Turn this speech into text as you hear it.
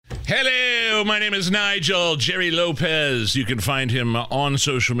Hello, my name is Nigel, Jerry Lopez. You can find him on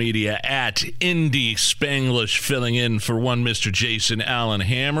social media at Indy Spanglish, filling in for one Mr. Jason Allen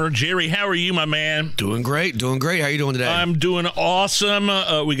Hammer. Jerry, how are you, my man? Doing great. How are you doing today? I'm doing awesome.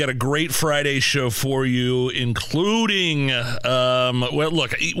 We got a great Friday show for you, including, well,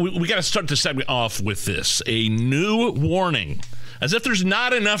 look, we got to start the segment off with this. A new warning. As if there's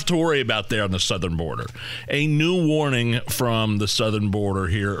not enough to worry about there on the southern border. A new warning from the southern border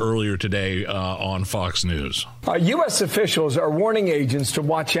here earlier today on Fox News. U.S. officials are warning agents to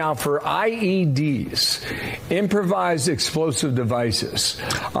watch out for IEDs, improvised explosive devices.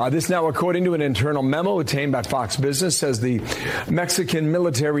 This now, according to an internal memo obtained by Fox Business, says the Mexican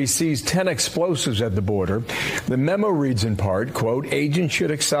military seized 10 explosives at the border. The memo reads in part, quote, agents should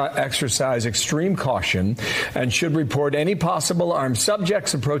exercise extreme caution and should report any possible armed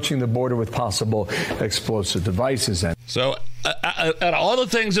subjects approaching the border with possible explosive devices. So, out of all the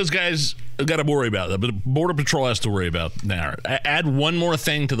things those guys got to worry about, but Border Patrol has to worry about now. Add one more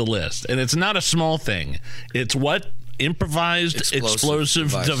thing to the list, and it's not a small thing. It's what? Improvised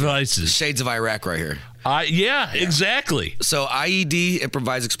explosive devices. Shades of Iraq right here. Yeah, exactly. So IED,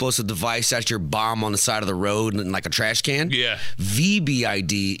 improvised explosive device, that's your bomb on the side of the road in like a trash can. Yeah.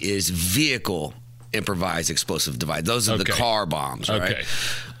 VBID is vehicle improvised explosive device. Those are the car bombs, right? Okay.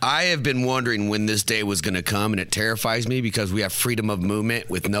 I have been wondering when this day was going to come, and it terrifies me because we have freedom of movement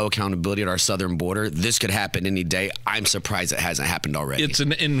with no accountability at our southern border. This could happen any day. I'm surprised it hasn't happened already. It's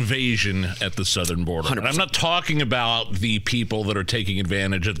an invasion at the southern border. 100%. And I'm not talking about the people that are taking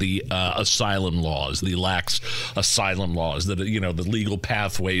advantage of the asylum laws, the lax asylum laws, the legal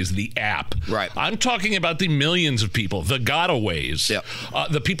pathways, the app. Right. I'm talking about the millions of people, the gotaways,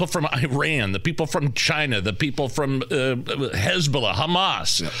 the people from Iran, the people from China, the people from Hezbollah,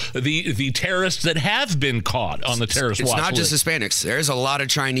 Hamas. Yep. The terrorists that have been caught on the terrorist watch list. It's not just Hispanics. There's a lot of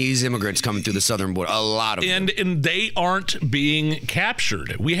Chinese immigrants coming through the southern border. A lot of them. And they aren't being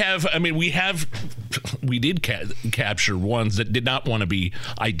captured. We did capture ones that did not want to be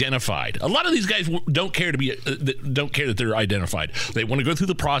identified. A lot of these guys don't care that they're identified. They want to go through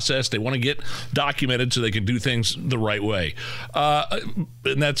the process. They want to get documented so they can do things the right way. And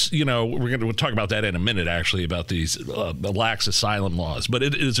that's, we'll talk about that in a minute, actually, about these the lax asylum laws. But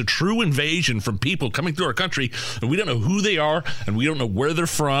it is a true invasion from people coming through our country, and we don't know who they are, and we don't know where they're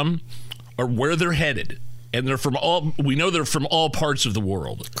from or where they're headed. And we know they're from all parts of the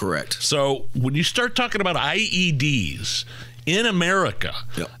world. Correct. So when you start talking about IEDs in America,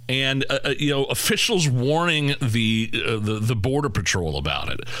 and officials warning the Border Patrol about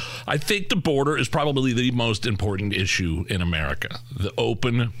it, I think the border is probably the most important issue in America. The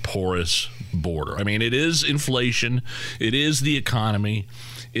open, porous border. I mean, it is inflation. It is the economy.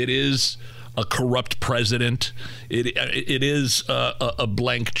 It is a corrupt president. It is a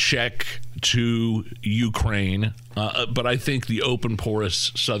blank check to Ukraine. But I think the open,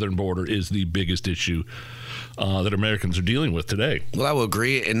 porous southern border is the biggest issue that Americans are dealing with today. Well, I will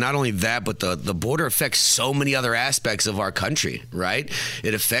agree. And not only that, but the border affects so many other aspects of our country, right?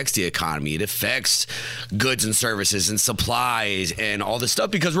 It affects the economy. It affects goods and services and supplies and all this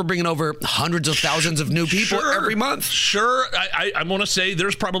stuff because we're bringing over hundreds of thousands of new people every month. Sure. I want to say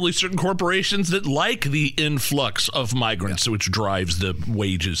there's probably certain corporations that like the influx of migrants, which drives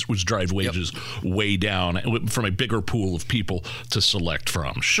wages way down from a bigger pool of people to select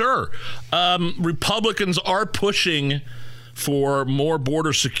from. Sure. Republicans are pushing for more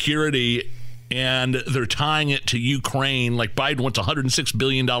border security, and they're tying it to Ukraine. Like Biden wants a $106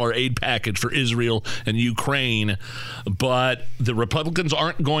 billion aid package for Israel and Ukraine, but the Republicans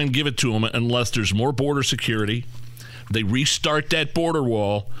aren't going to give it to them unless there's more border security. They restart that border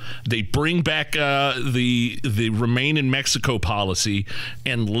wall. They bring back the Remain in Mexico policy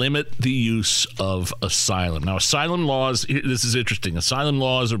and limit the use of asylum. Now, asylum laws, this is interesting. Asylum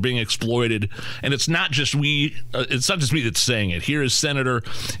laws are being exploited, and it's not just me that's saying it. Here is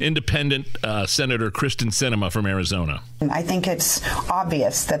Independent Senator Kristen Sinema from Arizona. I think it's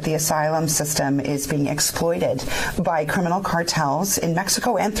obvious that the asylum system is being exploited by criminal cartels in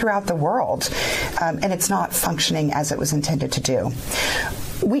Mexico and throughout the world, and it's not functioning as it was intended to do.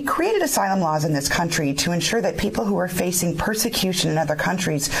 We created asylum laws in this country to ensure that people who are facing persecution in other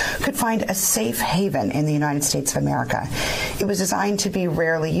countries could find a safe haven in the United States of America. It was designed to be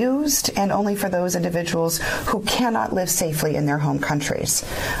rarely used and only for those individuals who cannot live safely in their home countries.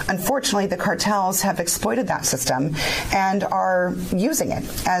 Unfortunately, the cartels have exploited that system and are using it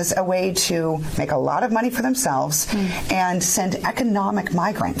as a way to make a lot of money for themselves and send economic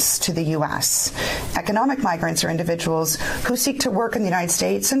migrants to the U.S. Economic migrants are individuals who seek to work in the United States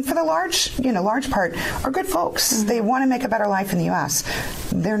States, and for the large part, are good folks. They want to make a better life in the U.S.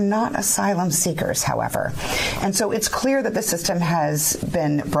 They're not asylum seekers, however. And so it's clear that the system has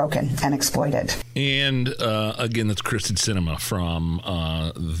been broken and exploited. And again, that's Kristen Sinema from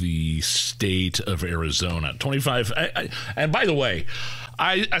the state of Arizona. 25. And by the way,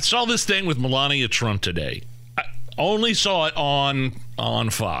 I saw this thing with Melania Trump today. I only saw it on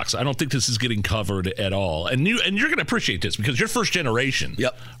Fox. I don't think this is getting covered at all. And you're going to appreciate this because you're first generation.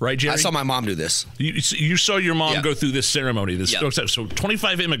 Yep. Right, Jerry? I saw my mom do this. You saw your mom go through this ceremony. Yep. So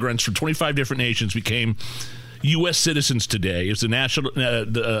 25 immigrants from 25 different nations became U.S. citizens today. It's a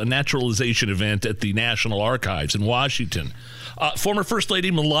naturalization event at the National Archives in Washington. Former First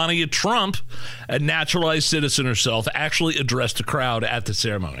Lady Melania Trump, a naturalized citizen herself, actually addressed a crowd at the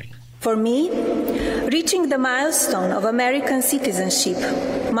ceremony. For me, reaching the milestone of American citizenship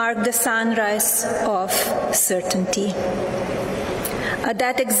marked the sunrise of certainty. At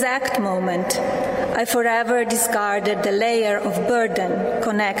that exact moment, I forever discarded the layer of burden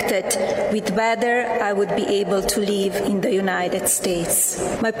connected with whether I would be able to live in the United States.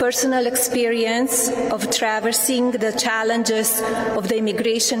 My personal experience of traversing the challenges of the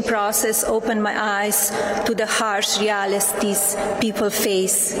immigration process opened my eyes to the harsh realities people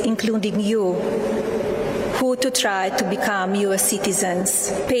face, including you, who to try to become U.S.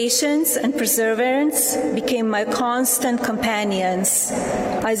 citizens. Patience and perseverance became my constant companions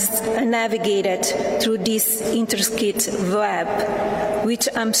as I navigated through this intricate web, which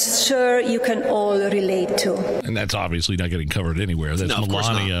I'm sure you can all relate to. And that's obviously not getting covered anywhere. That's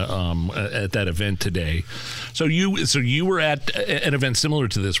Melania at that event today. So you were at an event similar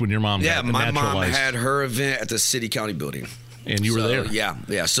to this when your mom got naturalized. My mom had her event at the city county building. And you were there?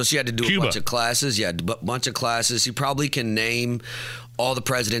 Yeah. So she had to do a bunch of classes. Yeah, a bunch of classes. She probably can name all the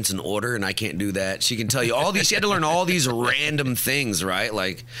presidents in order, and I can't do that. She can tell you all these. She had to learn all these random things, right?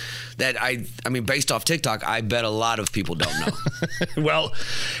 Like that. I mean, based off TikTok, I bet a lot of people don't know. Well,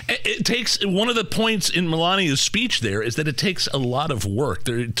 it takes one of the points in Melania's speech there is that it takes a lot of work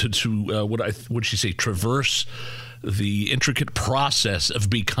to what she say, traverse the intricate process of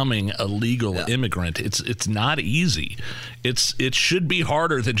becoming a legal immigrant. It's not easy. It should be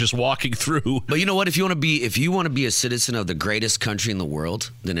harder than just walking through. But you know what? If you want to be a citizen of the greatest country in the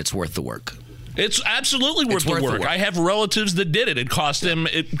world, then it's worth the work. It's absolutely worth the work. I have relatives that did it. It cost them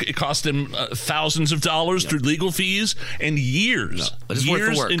thousands of dollars through legal fees and years. But it's years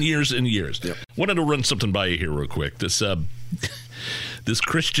worth the work. And years and years. Yep. Wanted to run something by you here real quick. This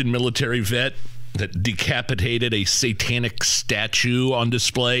Christian military vet that decapitated a satanic statue on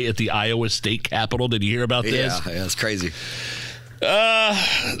display at the Iowa State Capitol. Did you hear about this? Yeah, it's crazy.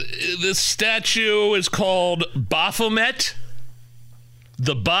 This statue is called Baphomet,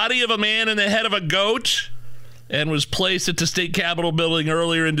 the body of a man and the head of a goat, and was placed at the State Capitol building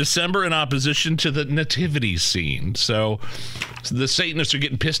earlier in December in opposition to the nativity scene. So the Satanists are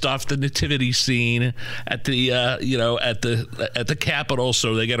getting pissed off the nativity scene at the at the Capitol,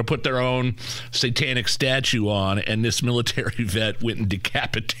 so they got to put their own satanic statue on. And this military vet went and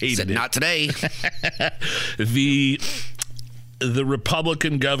decapitated it. Not today. The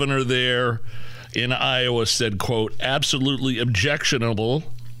Republican governor there in Iowa said, quote, absolutely objectionable.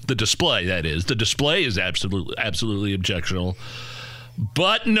 The display, that is. The display is absolutely objectionable,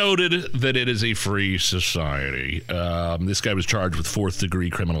 but noted that it is a free society. This guy was charged with fourth-degree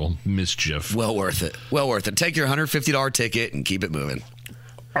criminal mischief. Well worth it. Take your $150 ticket and keep it moving.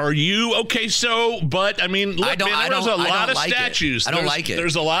 Are you okay? But I mean, look, there's a lot of statues. I don't like it.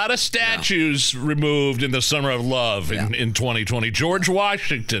 There's a lot of statues removed in the Summer of Love in 2020. George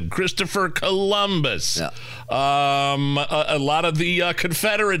Washington, Christopher Columbus, a lot of the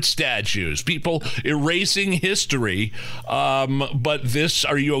Confederate statues. People erasing history. But this,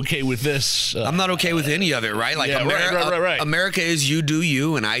 are you okay with this? I'm not okay with any of it. Right? Like right. America is you do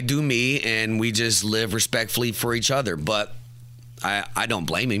you and I do me, and we just live respectfully for each other. But I don't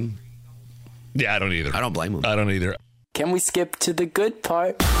blame him. Yeah, I don't either. I don't blame him. I don't either. Can we skip to the good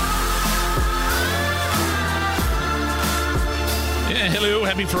part? Yeah, hello,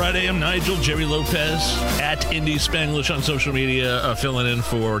 happy Friday. I'm Nigel, Jerry Lopez, at Indy Spanglish on social media, filling in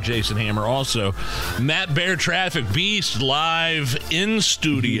for Jason Hammer. Also, Matt Bear Traffic Beast live in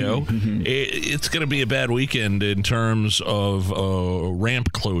studio. It's going to be a bad weekend in terms of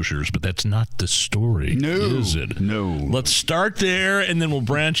ramp closures, but that's not the story, is it? No. Let's start there, and then we'll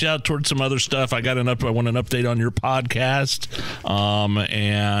branch out towards some other stuff. I want an update on your podcast,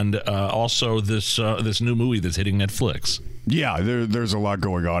 and also this new movie that's hitting Netflix. Yeah, there's a lot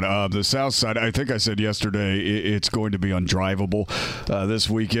going on. The south side, I think I said yesterday, it's going to be undrivable this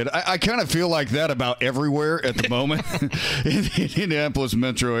weekend. I kind of feel like that about everywhere at the moment in the Indianapolis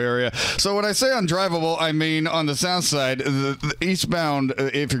metro area. So when I say undrivable, I mean on the south side, the eastbound,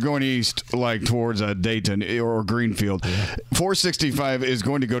 if you're going east, like towards Dayton or Greenfield, 465 is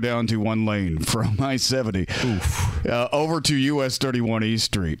going to go down to one lane from I-70 over to US 31 East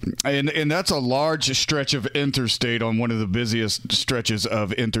Street. And that's a large stretch of interstate on one of the busiest stretches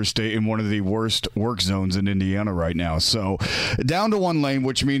of interstate in one of the worst work zones in Indiana right now. So down to one lane,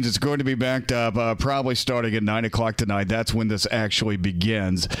 which means it's going to be backed up probably starting at 9 o'clock tonight. That's when this actually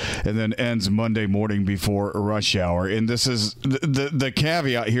begins and then ends Monday morning before rush hour. And this is the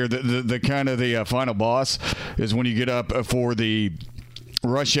caveat here, the kind of the final boss is when you get up for the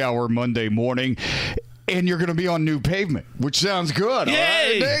rush hour Monday morning. And you're going to be on new pavement, which sounds good.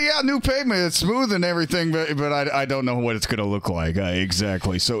 Yay! Right? Yeah, new pavement. It's smooth and everything, but I don't know what it's going to look like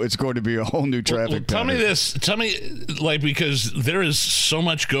exactly. So it's going to be a whole new traffic pattern. Tell me this. Tell me, because there is so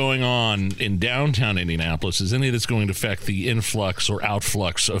much going on in downtown Indianapolis. Is any of this going to affect the influx or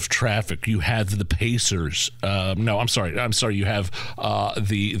outflux of traffic? You have the Pacers. No, I'm sorry. You have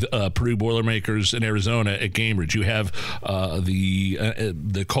the Purdue Boilermakers in Arizona at Cambridge. You have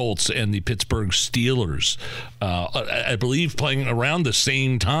the Colts and the Pittsburgh Steelers. I believe playing around the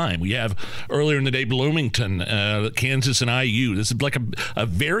same time. We have earlier in the day Bloomington, Kansas, and IU. This is like a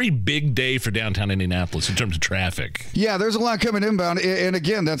very big day for downtown Indianapolis in terms of traffic. Yeah, there's a lot coming inbound, and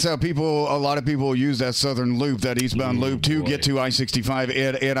again, that's how a lot of people use that southern loop, that eastbound loop, to get to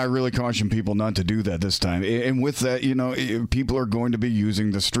I-65, and I really caution people not to do that this time. And with that, people are going to be using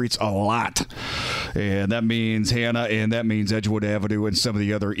the streets a lot, and that means Hannah, and that means Edgewood Avenue, and some of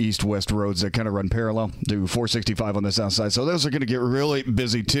the other east-west roads that kind of run parallel to 465 on the south side. So those are going to get really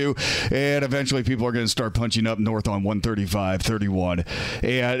busy too. And eventually people are going to start punching up north on 135, 31.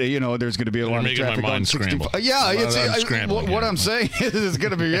 And, there's going to be a lot of traffic on 65. Yeah, what I'm saying is it's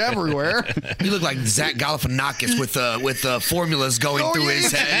going to be everywhere. You look like Zach Galifianakis with formulas going through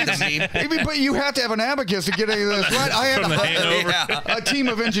his head. But you have to have an abacus to get any of this right. I had a team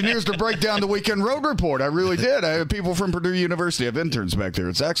of engineers to break down the weekend road report. I really did. I had people from Purdue University. I have interns back there.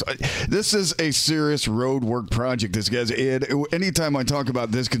 It's actually, this is a serious road work project. This guy's anytime I talk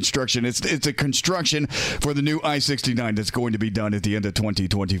about this construction, it's a construction for the new I-69 that's going to be done at the end of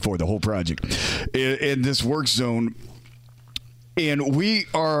 2024, the whole project in this work zone. And we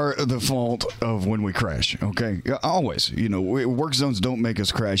are the fault of when we crash, okay? Always. Work zones don't make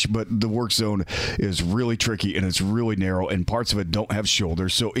us crash, but the work zone is really tricky, and it's really narrow, and parts of it don't have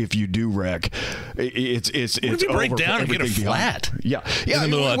shoulders. So if you do wreck, it's what if you break down and get a flat? Yeah. In the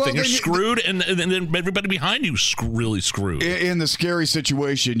middle of that thing. You're screwed, and then everybody behind you really screwed. In the scary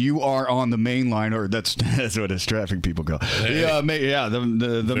situation, you are on the main line, or that's what us traffic people go. The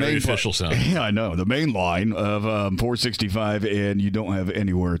main official sound. Yeah, I know. The main line of 465, and you don't have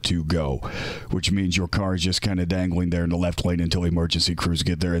anywhere to go, which means your car is just kind of dangling there in the left lane until emergency crews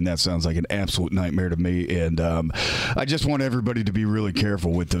get there, and that sounds like an absolute nightmare to me. And I just want everybody to be really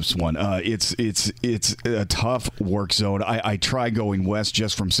careful with this one. It's a tough work zone. I try going west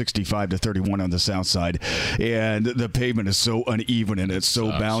just from 65 to 31 on the south side, and the pavement is so uneven and it's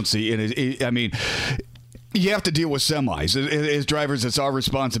so bouncy, and you have to deal with semis. As drivers, it's our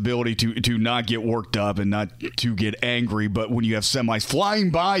responsibility to not get worked up and not to get angry. But when you have semis flying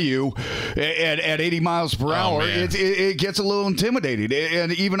by you at 80 miles per hour, it gets a little intimidating.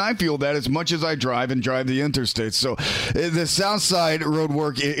 And even I feel that as much as I drive the interstate. So the south side road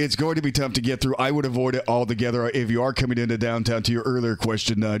work, it's going to be tough to get through. I would avoid it altogether if you are coming into downtown. To your earlier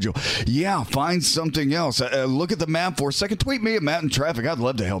question, Nigel, find something else. Look at the map for a second. Tweet me at Matt in Traffic. I'd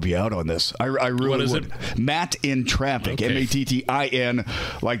love to help you out on this. I really would. It? Matt in Traffic, okay. Mattin,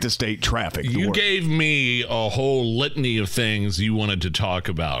 like the state traffic. You gave me a whole litany of things you wanted to talk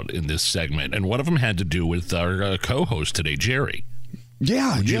about in this segment, and one of them had to do with our co-host today, Jerry.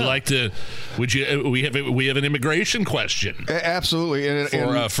 Yeah. Would you like to? Would you? We have an immigration question. Absolutely,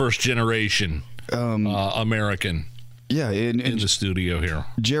 for a first generation American. Yeah, in the studio here,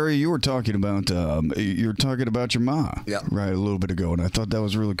 Jerry, you were talking about your ma, right, a little bit ago, and I thought that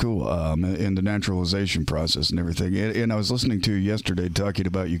was really cool, in the naturalization process and everything. And I was listening to you yesterday talking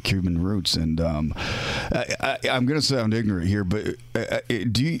about your Cuban roots, and I'm going to sound ignorant here, but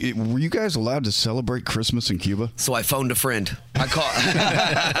were you guys allowed to celebrate Christmas in Cuba? So I phoned a friend. I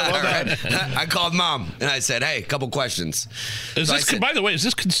called mom, and I said, "Hey, a couple questions." By the way, is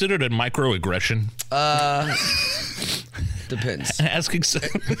this considered a microaggression? Depends. Asking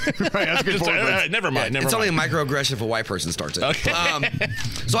never mind. It's only a microaggression if a white person starts it. Okay.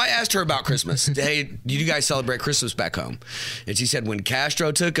 So I asked her about Christmas. Hey, do you guys celebrate Christmas back home? And she said when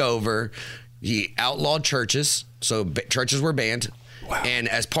Castro took over, he outlawed churches. So churches were banned. Wow. And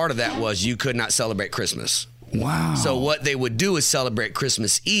as part of that was you could not celebrate Christmas. Wow. So what they would do is celebrate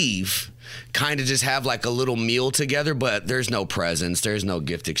Christmas Eve, kind of just have like a little meal together, but there's no presents, there's no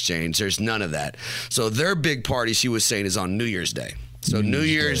gift exchange, there's none of that. So their big party, she was saying, is on New Year's Day. So New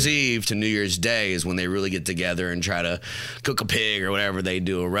Year's Eve to New Year's Day is when they really get together and try to cook a pig or whatever they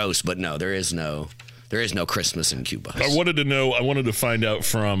do, a roast. But no, there is no Christmas in Cuba. I wanted to find out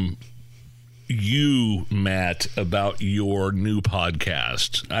from you, Matt, about your new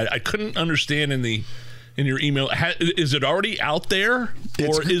podcast. I couldn't understand in your email, is it already out there,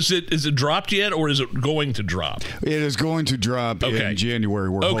 or is it dropped yet, or is it going to drop? It is going to drop in January.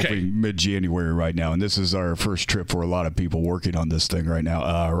 We're hoping mid-January right now, and this is our first trip for a lot of people working on this thing right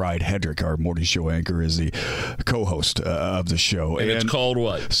now. Ryan Hedrick, our morning show anchor, is the co-host of the show. And it's called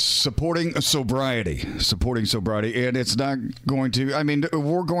what? Supporting Sobriety. And it's not going to,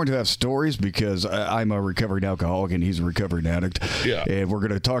 we're going to have stories because I'm a recovering alcoholic and he's a recovering addict. Yeah. And we're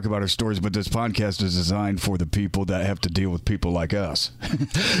going to talk about our stories, but this podcast is designed for the people that have to deal with people like us.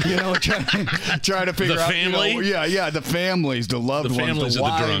 Trying to figure out. The family? The families, the loved ones, the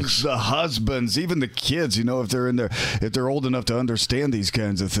wives, the drunks, the husbands, even the kids, if they're old enough to understand these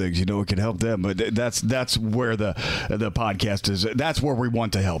kinds of things, it can help them. But that's where the podcast is. That's where we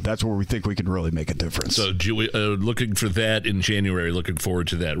want to help. That's where we think we can really make a difference. So looking for that in January, looking forward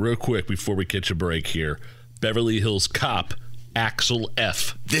to that. Real quick, before we catch a break here, Beverly Hills Cop, Axel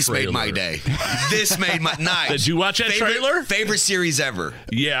F. This trailer. made my day. This made my night. Did you watch that trailer? Favorite series ever.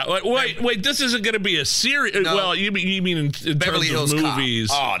 Yeah. Wait. This isn't going to be a series. No. Well, you mean in Beverly terms Hills of movies?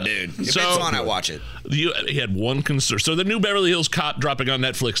 Cop. Oh, dude. If it's on, I watch it. He had one concern. So the new Beverly Hills Cop dropping on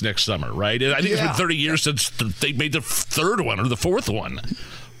Netflix next summer, right? I think it's been 30 years since they made the third one or the fourth one.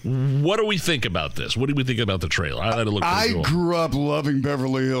 What do we think about this? What do we think about the trailer? I grew up loving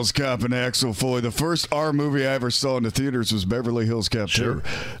Beverly Hills Cop and Axel Foley. The first R movie I ever saw in the theaters was Beverly Hills Cop 2.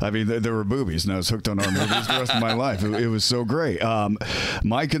 There were movies, and I was hooked on R movies the rest of my life. It was so great.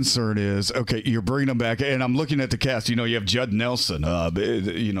 My concern is, you're bringing them back, and I'm looking at the cast. You have Judd Nelson,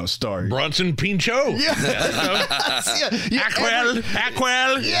 starring Bronson Pinchot.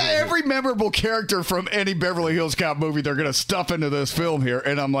 Aquel. Yeah, every memorable character from any Beverly Hills Cop movie they're going to stuff into this film here,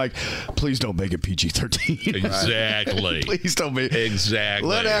 and I'm like, please don't make it PG-13. Exactly. Please don't make it. Exactly.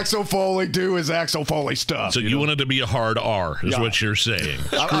 Let Axel Foley do his Axel Foley stuff. So you want it to be a hard R, is what you're saying.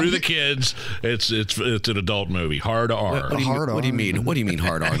 Screw the kids. It's an adult movie. Hard R. What do you mean? What do you mean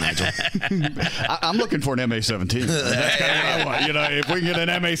hard R, Nigel? I'm looking for an MA-17. That's kind of what I want. If we can get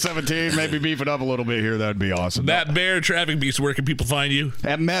an MA-17, maybe beef it up a little bit here, that'd be awesome. Matt Bear, Traffic Beast, where can people find you?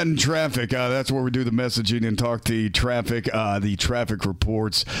 At Matt in Traffic. That's where we do the messaging and talk the traffic. The traffic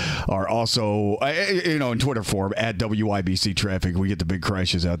reports are also, in Twitter form at WIBC Traffic. We get the big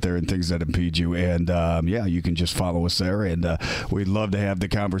crashes out there and things that impede you. And you can just follow us there. And we'd love to have the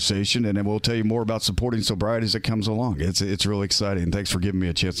conversation. And then we'll tell you more about supporting sobriety as it comes along. It's really exciting. Thanks for giving me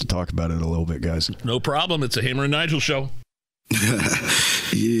a chance to talk about it a little bit, guys. No problem. It's a Hammer and Nigel show.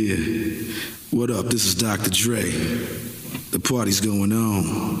 Yeah. What up? This is Dr. Dre. The party's going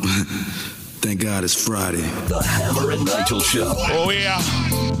on. Thank God it's Friday. The Hammer and Nigel Show. Oh, yeah.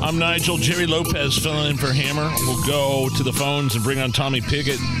 I'm Nigel. Jerry Lopez filling in for Hammer. We'll go to the phones and bring on Tommy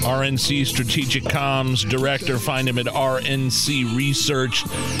Pickett, RNC Strategic Comms Director. Find him at RNC Research.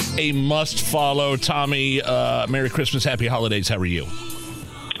 A must follow. Tommy, Merry Christmas, Happy Holidays. How are you?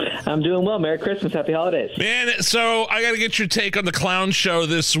 I'm doing well. Merry Christmas. Happy holidays. Man, so I got to get your take on the clown show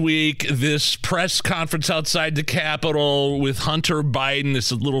this week. This press conference outside the Capitol with Hunter Biden,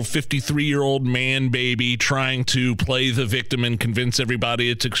 this little 53-year-old man baby trying to play the victim and convince everybody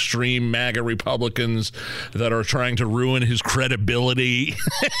it's extreme MAGA Republicans that are trying to ruin his credibility,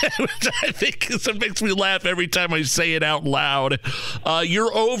 which I think makes me laugh every time I say it out loud.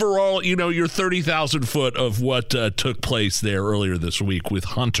 Your overall, your 30,000 foot of what took place there earlier this week with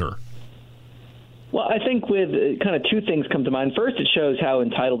Hunter. Well, I think with kind of two things come to mind. First, it shows how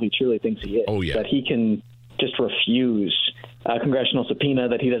entitled he truly thinks he is. Oh, yeah. That he can just refuse a congressional subpoena,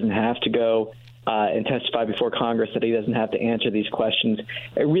 that he doesn't have to go and testify before Congress, that he doesn't have to answer these questions.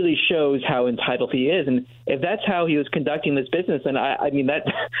 It really shows how entitled he is. And if that's how he was conducting this business, then I mean, that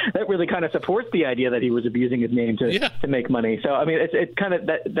really kind of supports the idea that he was abusing his name to make money. So, I mean, it's kind of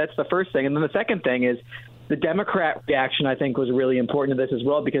that's the first thing. And then the second thing is, the Democrat reaction, I think, was really important to this as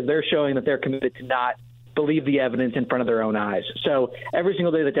well, because they're showing that they're committed to not believe the evidence in front of their own eyes. So every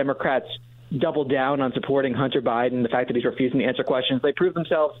single day the Democrats double down on supporting Hunter Biden, the fact that he's refusing to answer questions. They prove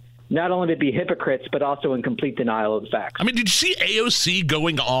themselves not only to be hypocrites, but also in complete denial of the facts. I mean, did you see AOC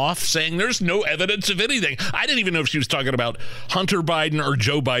going off saying there's no evidence of anything? I didn't even know if she was talking about Hunter Biden or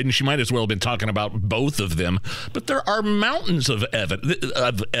Joe Biden. She might as well have been talking about both of them. But there are mountains of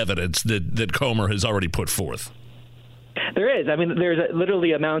evidence that Comer has already put forth. There is. I mean, there's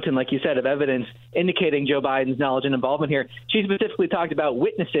literally a mountain, like you said, of evidence indicating Joe Biden's knowledge and involvement here. She specifically talked about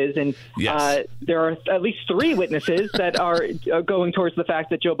witnesses, and yes. There are at least 3 witnesses that are going towards the fact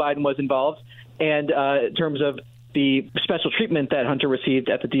that Joe Biden was involved. And in terms of the special treatment that Hunter received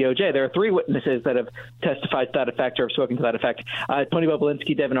at the DOJ, there are 3 witnesses that have testified to that effect or have spoken to that effect. Tony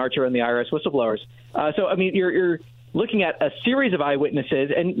Bobulinski, Devin Archer, and the IRS whistleblowers. So, I mean, you're looking at a series of eyewitnesses,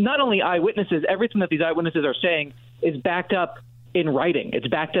 and not only eyewitnesses, everything that these eyewitnesses are saying is backed up in writing. It's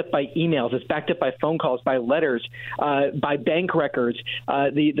backed up by emails. It's backed up by phone calls, by letters, by bank records.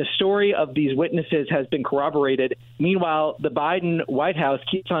 The story of these witnesses has been corroborated. Meanwhile, the Biden White House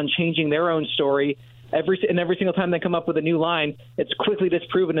keeps on changing their own story. Every single time they come up with a new line, it's quickly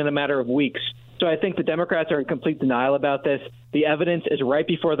disproven in a matter of weeks. So I think the Democrats are in complete denial about this. The evidence is right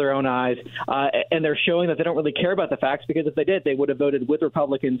before their own eyes, and they're showing that they don't really care about the facts, because if they did, they would have voted with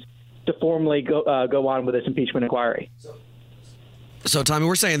Republicans to formally go on with this impeachment inquiry. So, Tommy,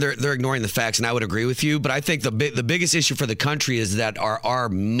 we're saying they're ignoring the facts, and I would agree with you. But I think the biggest issue for the country is that our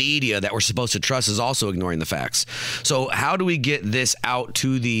media that we're supposed to trust is also ignoring the facts. So how do we get this out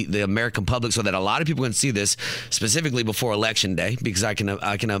to the American public so that a lot of people can see this, specifically before Election Day? Because I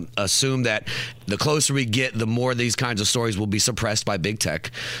can assume that the closer we get, the more these kinds of stories will be suppressed by big tech.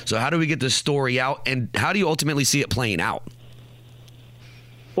 So how do we get this story out, and how do you ultimately see it playing out?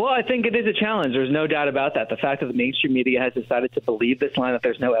 Well, I think it is a challenge. There's no doubt about that. The fact that the mainstream media has decided to believe this line that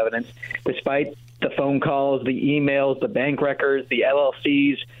there's no evidence, despite the phone calls, the emails, the bank records, the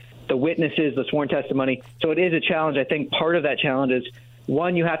LLCs, the witnesses, the sworn testimony. So it is a challenge. I think part of that challenge is,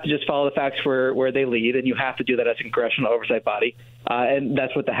 one, you have to just follow the facts where they lead, and you have to do that as a congressional oversight body. And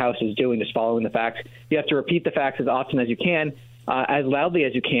that's what the House is doing, just following the facts. You have to repeat the facts as often as you can, as loudly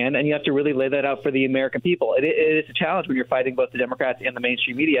as you can, and you have to really lay that out for the American people. It is a challenge when you're fighting both the Democrats and the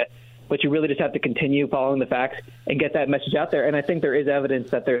mainstream media, but you really just have to continue following the facts and get that message out there. And I think there is evidence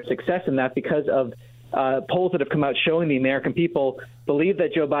that there's success in that, because of polls that have come out showing the American people believe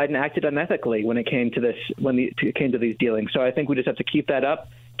that Joe Biden acted unethically when it came to this, it came to these dealings. So I think we just have to keep that up,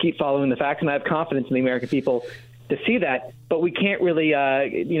 keep following the facts, and I have confidence in the American people to see that. But we can't really,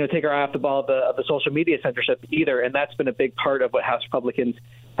 take our eye off the ball of the social media censorship either. And that's been a big part of what House Republicans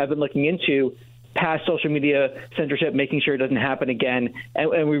have been looking into, past social media censorship, making sure it doesn't happen again.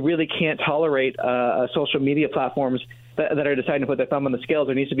 And we really can't tolerate social media platforms that are deciding to put their thumb on the scales.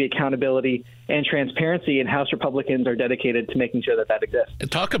 There needs to be accountability and transparency, and House Republicans are dedicated to making sure that exists.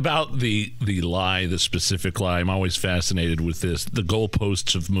 Talk about the lie, the specific lie. I'm always fascinated with this. The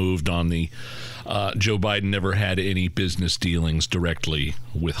goalposts have moved on the Joe Biden never had any business dealings directly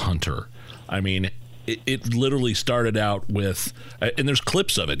with Hunter. I mean, it literally started out with, and there's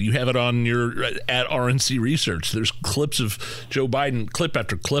clips of it. You have it on your at RNC Research. There's clips of Joe Biden, clip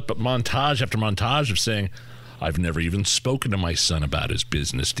after clip, montage after montage of saying, I've never even spoken to my son about his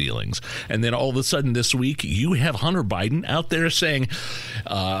business dealings. And then all of a sudden this week, you have Hunter Biden out there saying,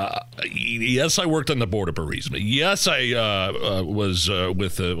 yes, I worked on the border bureaucracy. Yes, I was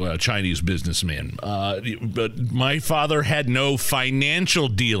with a Chinese businessman. But my father had no financial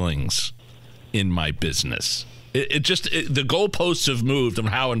dealings in my business. The goalposts have moved on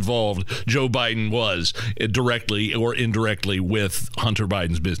how involved Joe Biden was directly or indirectly with Hunter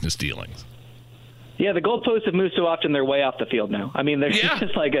Biden's business dealings. Yeah, the goalposts have moved so often they're way off the field now. I mean, they're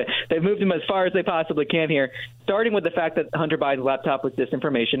just like they've moved them as far as they possibly can here, starting with the fact that Hunter Biden's laptop was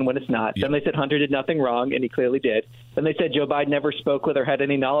disinformation when it's not. Yep. Then they said Hunter did nothing wrong, and he clearly did. Then they said Joe Biden never spoke with or had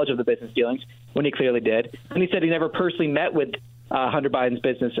any knowledge of the business dealings when he clearly did. And he said he never personally met with Hunter Biden's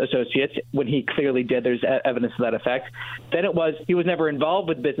business associates when he clearly did. There's evidence to that effect. Then it was he was never involved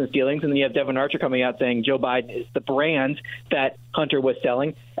with business dealings, and then you have Devin Archer coming out saying Joe Biden is the brand that Hunter was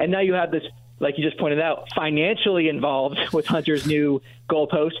selling. And now you have this, like you just pointed out, financially involved with Hunter's new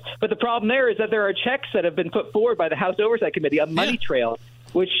goalpost. But the problem there is that there are checks that have been put forward by the House Oversight Committee, a money trail,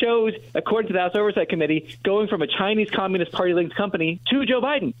 which shows, according to the House Oversight Committee, going from a Chinese Communist Party-linked company to Joe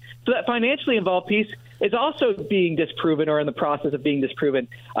Biden. So that financially involved piece is also being disproven or in the process of being disproven.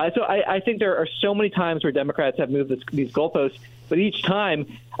 So I think there are so many times where Democrats have moved these goalposts, but each time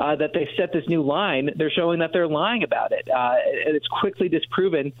that they set this new line, they're showing that they're lying about it. And it's quickly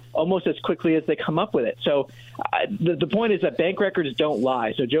disproven almost as quickly as they come up with it. So the point is that bank records don't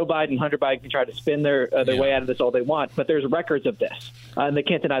lie. So Joe Biden, Hunter Biden can try to spin their way out of this all they want, but there's records of this, and they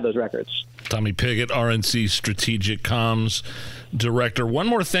can't deny those records. Tommy Pigott, RNC Strategic Comms Director. One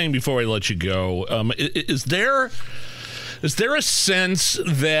more thing before I let you go. Is there a sense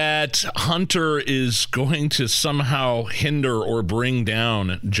that Hunter is going to somehow hinder or bring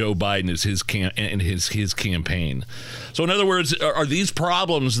down Joe Biden as his campaign? So in other words, are these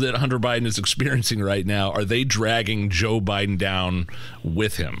problems that Hunter Biden is experiencing right now, are they dragging Joe Biden down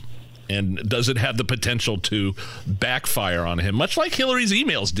with him? And does it have the potential to backfire on him, much like Hillary's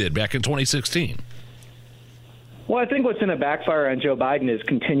emails did back in 2016? Well, I think what's going to backfire on Joe Biden is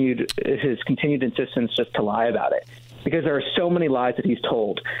his continued insistence just to lie about it. Because there are so many lies that he's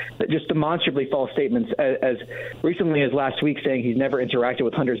told, that just demonstrably false statements, as recently as last week saying he's never interacted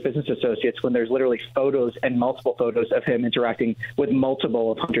with Hunter's business associates when there's literally photos and multiple photos of him interacting with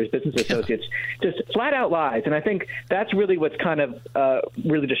multiple of Hunter's business associates. Just flat out lies. And I think that's really what's kind of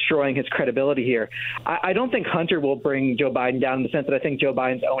really destroying his credibility here. I don't think Hunter will bring Joe Biden down in the sense that I think Joe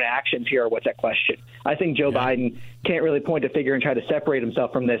Biden's own actions here are what's at question. I think Joe Biden can't really point a finger and try to separate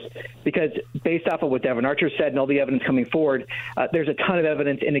himself from this because based off of what Devin Archer said and all the evidence coming forward, there's a ton of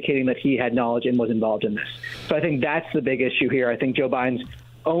evidence indicating that he had knowledge and was involved in this. So I think that's the big issue here. I think Joe Biden's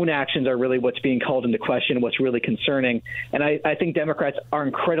own actions are really what's being called into question, what's really concerning. And I think Democrats are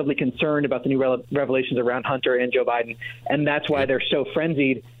incredibly concerned about the new revelations around Hunter and Joe Biden, and that's why they're so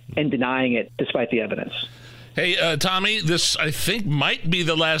frenzied in denying it despite the evidence. Hey, Tommy, this, I think, might be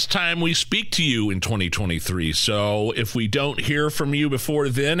the last time we speak to you in 2023. So if we don't hear from you before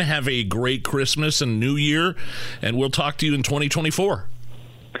then, have a great Christmas and New Year, and we'll talk to you in 2024.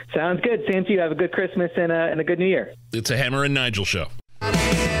 Sounds good. Same to you. Have a good Christmas and a good New Year. It's a Hammer and Nigel show.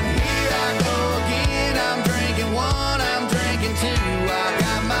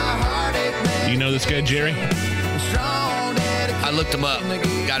 You know this guy, Jerry? I looked him up.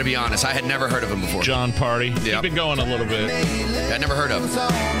 Got to be honest, I had never heard of him before. John Party. Yep. He's been going a little bit. I never heard of him.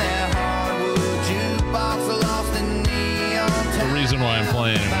 The reason why I'm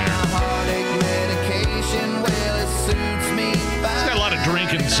playing him here. He's got a lot of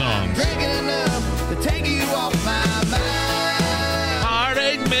drinking songs.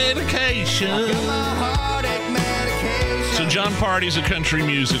 Heartache medication. So John Party's a country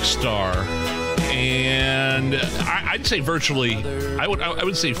music star. And I'd say virtually, I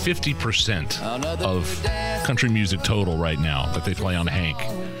would say 50% of country music total right now that they play on Hank,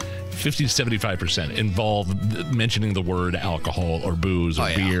 50 to 75% involve mentioning the word alcohol or booze or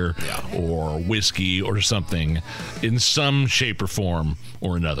beer or whiskey or something in some shape or form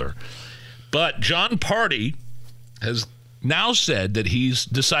or another. But John Party has now said that he's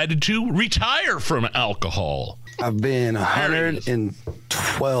decided to retire from alcohol. I've been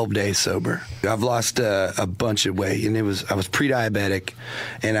 112 days sober. I've lost a bunch of weight, and I was pre-diabetic,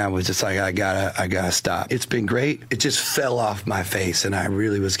 and I was just like, I gotta stop. It's been great. It just fell off my face, and I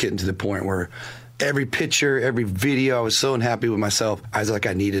really was getting to the point where every picture, every video, I was so unhappy with myself. I was like,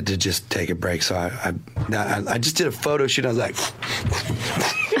 I needed to just take a break. So I just did a photo shoot. I was like,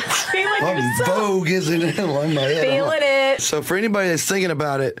 Vogue, isn't it? On my head. Feeling it. So for anybody that's thinking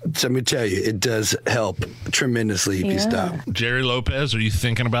about it, let me tell you, it does help tremendously if you stop. Jerry Lopez, are you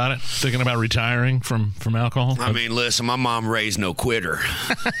thinking about it? Thinking about retiring from alcohol? I mean, listen, my mom raised no quitter.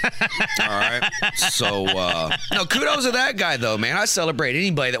 All right. So, no, kudos to that guy, though, man. I celebrate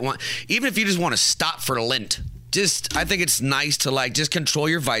anybody that even if you just want to stop for Lent. I think it's nice to just control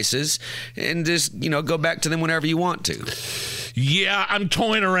your vices and just, go back to them whenever you want to. Yeah, I'm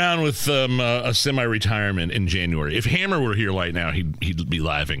toying around with a semi-retirement in January. If Hammer were here right now, he'd be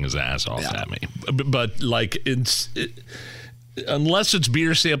laughing his ass off at me. But unless it's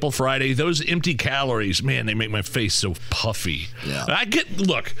Beer Sample Friday, those empty calories, man, they make my face so puffy. Yeah. I go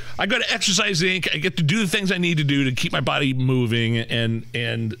to Exercise Inc. I get to do the things I need to do to keep my body moving,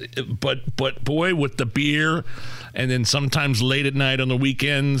 but boy, with the beer, and then sometimes late at night on the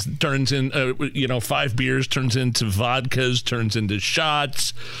weekends turns in 5 beers turns into vodkas, turns into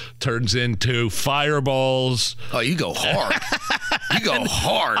shots, turns into fireballs. Oh, you go hard. You go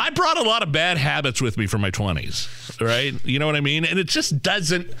hard. I brought a lot of bad habits with me from my 20s, right? You know what I mean? And it just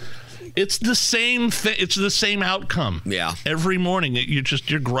doesn't. It's the same thing. It's the same outcome. Yeah. Every morning,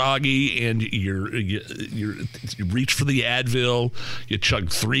 you're groggy and you reach for the Advil. You chug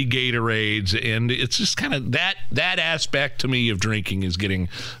 3 Gatorades, and it's just kind of that aspect to me of drinking is getting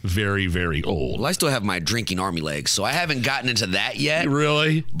very, very old. Well, I still have my drinking army legs, so I haven't gotten into that yet.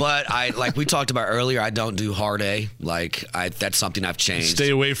 Really? But like we talked about earlier, I don't do hard A. That's something I've changed.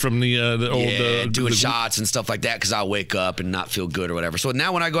 Stay away from the old doing shots and stuff like that because I'll wake up and not feel good or whatever. So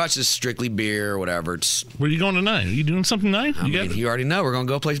now when I go out to the strictly beer or whatever. Where are you going tonight? Are you doing something tonight? You already know. We're going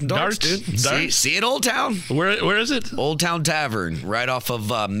to go play some darts, dude. See it, Old Town. Where is it? Old Town Tavern, right off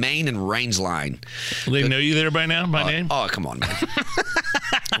of Main and Range Line. They know you there by now, by name? Oh, come on, man.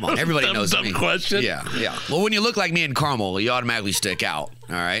 Come on, everybody knows me. Dumb question. Yeah. Well, when you look like me in Carmel, you automatically stick out.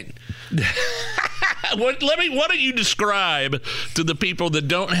 All right. Why don't you describe to the people that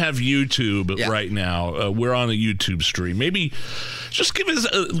don't have YouTube right now? We're on a YouTube stream. Maybe just give us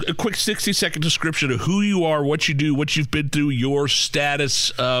a quick 60-second description of who you are, what you do, what you've been through, your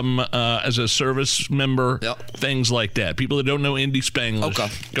status as a service member, things like that. People that don't know Indy Spanglish. Okay.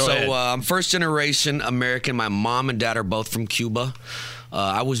 Go ahead. I'm first generation American. My mom and dad are both from Cuba.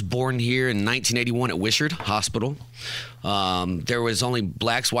 I was born here in 1981 at Wishart Hospital. There was only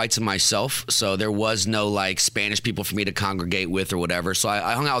blacks, whites, and myself, so there was no like Spanish people for me to congregate with or whatever. So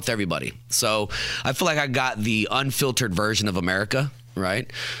I hung out with everybody. So I feel like I got the unfiltered version of America,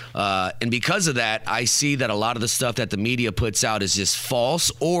 right? And because of that, I see that a lot of the stuff that the media puts out is just false,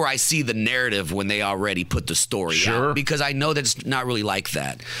 or I see the narrative when they already put the story out, because I know that it's not really like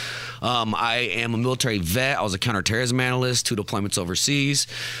that. I am a military vet. I was a counterterrorism analyst, 2 deployments overseas.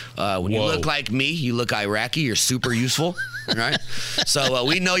 When you look like me, you look Iraqi. You're super useful, right? So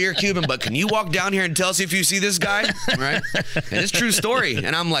we know you're Cuban, but can you walk down here and tell us if you see this guy, right? And it's a true story.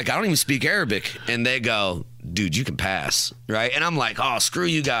 And I'm like, I don't even speak Arabic. And they go, dude, you can pass, right? And I'm like, oh, screw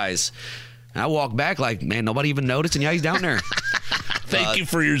you guys. And I walk back like, man, nobody even noticed, and yeah, he's down there. Thank you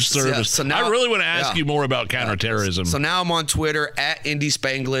for your service. So now, I really want to ask you more about counterterrorism. So now I'm on Twitter at Indy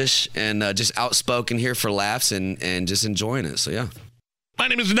Spanglish and just outspoken here for laughs and just enjoying it. So, yeah. My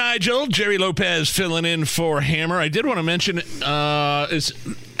name is Nigel. Jerry Lopez filling in for Hammer. I did want to mention, is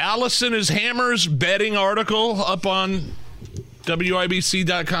Allison, is Hammer's betting article up on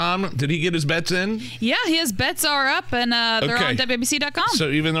WIBC.com? Did he get his bets in? Yeah, his bets are up, and they're on WIBC.com. So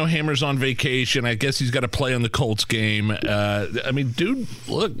even though Hammer's on vacation, I guess he's got to play on the Colts game. I mean, dude,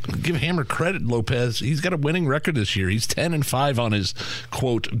 look, give Hammer credit, Lopez. He's got a winning record this year. He's 10-5 on his,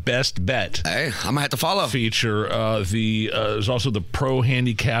 quote, best bet. Hey, I'm going to have to follow. Feature. There's also the pro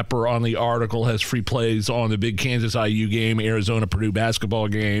handicapper on the article, has free plays on the big Kansas IU game, Arizona Purdue basketball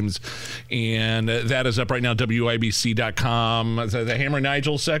games, and that is up right now, WIBC.com. The Hammer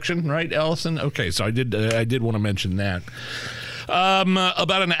Nigel section, right, Allison? Okay, so I did want to mention that.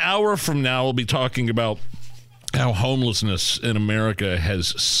 About an hour from now, we'll be talking about how homelessness in America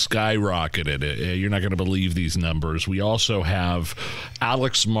has skyrocketed. You're not going to believe these numbers. We also have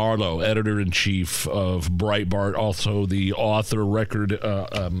Alex Marlow, editor-in-chief of Breitbart, also the author,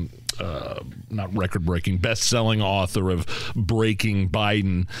 best-selling author of Breaking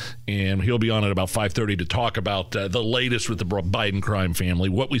Biden, and he'll be on at about 5:30 to talk about the latest with the Biden crime family,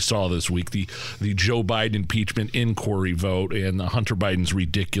 what we saw this week, the Joe Biden impeachment inquiry vote, and Hunter Biden's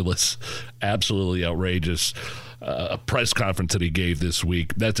ridiculous, absolutely outrageous press conference that he gave this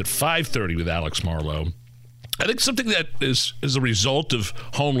week. That's at 5:30 with Alex Marlow. I think something that is a result of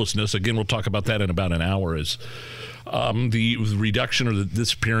homelessness, again, we'll talk about that in about an hour, is the reduction or the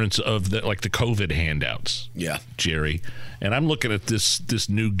disappearance of the COVID handouts. Yeah, Jerry. And I'm looking at this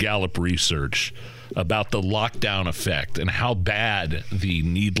new Gallup research about the lockdown effect and how bad the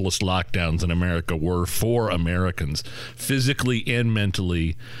needless lockdowns in America were for Americans, physically and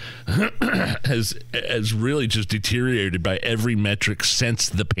mentally, has really just deteriorated by every metric since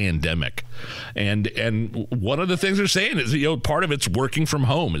the pandemic. And one of the things they're saying is, part of it's working from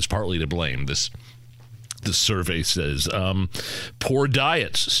home is partly to blame. The survey says poor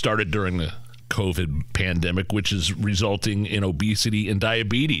diets started during the COVID pandemic, which is resulting in obesity and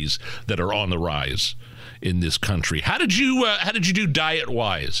diabetes that are on the rise in this country. How did you do diet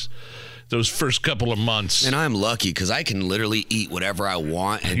wise those first couple of months? And I'm lucky because I can literally eat whatever I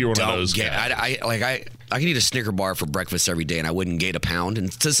want and You're one of those guys. I can eat a Snicker bar for breakfast every day and I wouldn't gain a pound.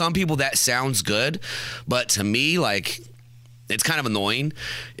 And to some people that sounds good, but to me, it's kind of annoying.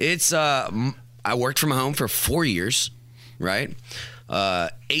 It's I worked from home for 4 years, right?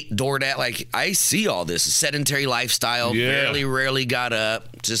 8 DoorDash. I see all this sedentary lifestyle. Yeah. Rarely got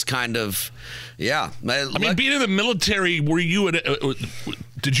up. Just kind of, yeah. I mean, being in the military, were you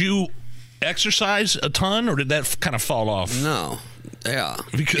did you exercise a ton, or did that kind of fall off? No. Yeah.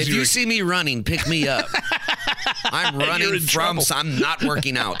 Because if you see me running, pick me up. I'm running so I'm not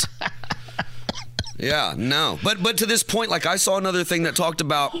working out. Yeah, no. But to this point, I saw another thing that talked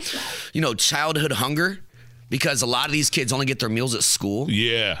about, childhood hunger. because a lot of these kids only get their meals at school.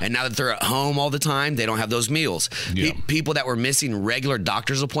 Yeah. And now that they're at home all the time, they don't have those meals. Yeah. People that were missing regular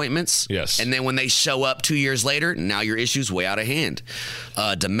doctor's appointments. Yes. And then when they show up 2 years later, now your issue's way out of hand.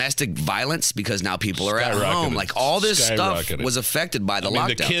 Domestic violence, because now people are at home. Like all this stuff was affected by the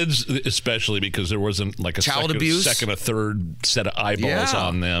lockdown. The kids, especially because there wasn't like a child abuse, a third set of eyeballs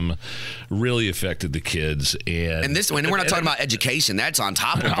on them, really affected the kids. And we're not talking about education. That's on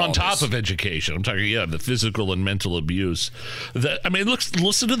top of on top of education. I'm talking, the physical and mental abuse.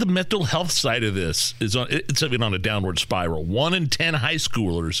 Listen to the mental health side of this. It's on a downward spiral. 1 in 10 high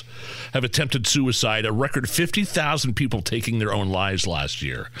schoolers have attempted suicide. A record 50,000 people taking their own lives last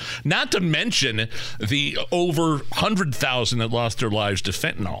year. Not to mention the over 100,000 that lost their lives to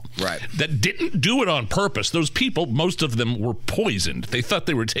fentanyl. Right. That didn't do it on purpose. Those people, most of them were poisoned. They thought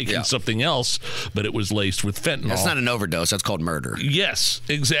they were taking something else, but it was laced with fentanyl. That's not an overdose. That's called murder. Yes,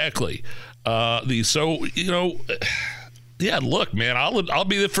 exactly. Look, man, I'll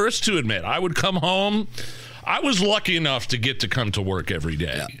be the first to admit, I would come home. I was lucky enough to get to come to work every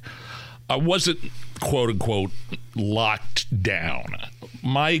day. Yeah. I wasn't, quote unquote, locked down.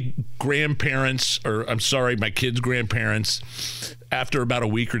 My kids' grandparents, after about a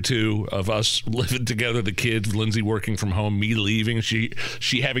week or two of us living together, the kids, Lindsay working from home, me leaving, she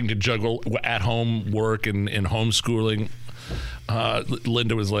having to juggle at home work and homeschooling,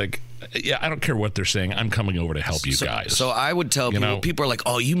 Linda was like, yeah, I don't care what they're saying. I'm coming over to help you guys. So I would tell people are like,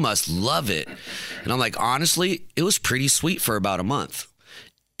 oh, you must love it. And I'm like, honestly, it was pretty sweet for about a month.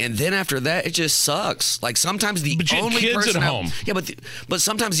 And then after that, it just sucks. Like sometimes the only person at home. But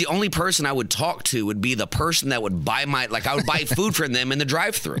sometimes the only person I would talk to would be the person that would buy I would buy food from them in the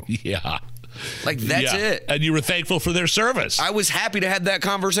drive-thru. Yeah. Like that's it. And you were thankful for their service. I was happy to have that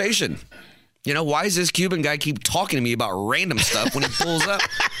conversation. Why does this Cuban guy keep talking to me about random stuff when he pulls up?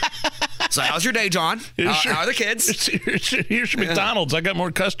 So how's your day, John? How are the kids? Here's McDonald's. I got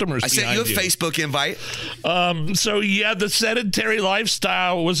more customers. I sent you a Facebook invite. The sedentary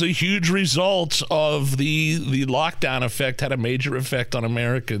lifestyle was a huge result of the lockdown effect, had a major effect on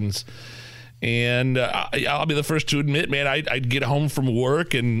Americans. And I'll be the first to admit, man, I'd get home from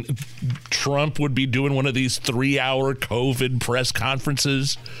work and Trump would be doing one of these 3-hour COVID press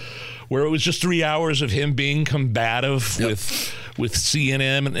conferences where it was just 3 hours of him being combative with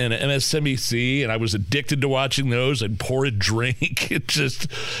CNN and MSNBC, and I was addicted to watching those. I'd pour a drink.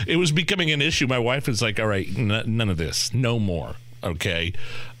 It was becoming an issue. My wife was like, all right, none of this, no more. Okay.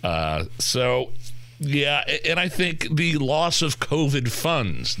 And I think the loss of COVID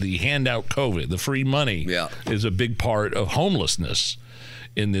funds, the handout COVID, the free money is a big part of homelessness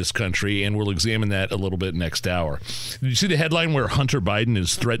in this country, and we'll examine that a little bit next hour. Did you see the headline where Hunter Biden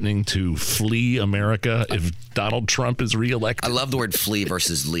is threatening to flee America if Donald Trump is reelected? I love the word flee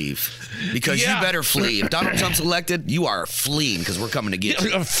versus leave, because you better flee. If Donald Trump's elected, you are fleeing because we're coming to get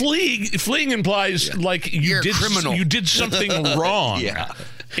you. Fleeing implies like you're a criminal. You did something wrong.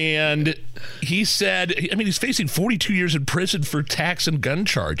 And he said, he's facing 42 years in prison for tax and gun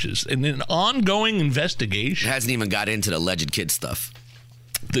charges and an ongoing investigation. It hasn't even got into the alleged kid stuff.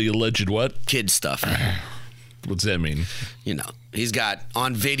 The alleged what? Kid stuff. What's that mean? He's got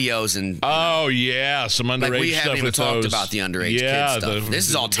on videos and... some underage stuff. We haven't even talked about the underage kid stuff. This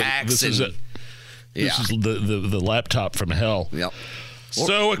is all tax. This is the laptop from hell. Yep.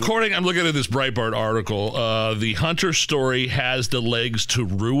 So, I'm looking at this Breitbart article. The Hunter story has the legs to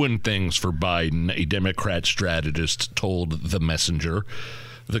ruin things for Biden, a Democrat strategist told The Messenger.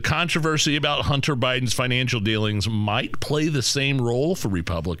 The controversy about Hunter Biden's financial dealings might play the same role for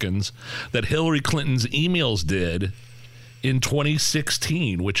Republicans that Hillary Clinton's emails did in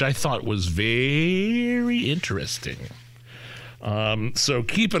 2016, which I thought was very interesting. So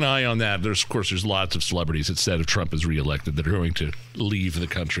keep an eye on that. There's lots of celebrities that said if Trump is reelected, they're going to leave the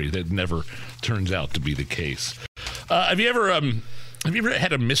country. That never turns out to be the case. Have you ever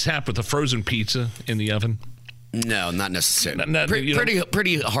had a mishap with a frozen pizza in the oven? No, not necessarily.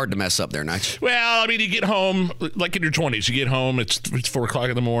 Pretty hard to mess up there, Nigel. Well, you get home, like in your 20s, you get home, it's 4 o'clock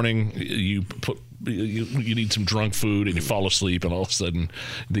in the morning, you need some drunk food, and you fall asleep, and all of a sudden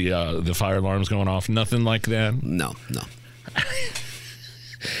the fire alarm's going off. Nothing like that? No.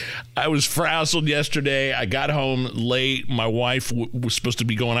 I was frazzled yesterday. I got home late. My wife was supposed to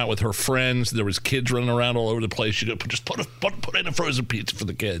be going out with her friends. There was kids running around all over the place. She goes, just put in a frozen pizza for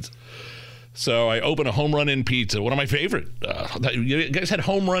the kids. So I opened a Home Run Inn pizza, one of my favorite. You guys had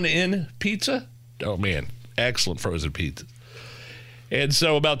Home Run Inn pizza? Oh, man. Excellent frozen pizza. And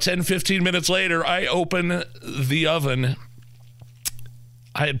so about 10, 15 minutes later, I open the oven,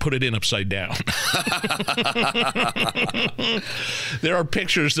 I had put it in upside down. There are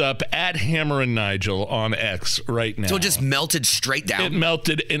pictures up at Hammer and Nigel on X right now. So it just melted straight down? It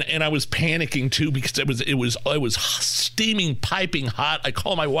melted, and I was panicking, too, because it was steaming, piping hot. I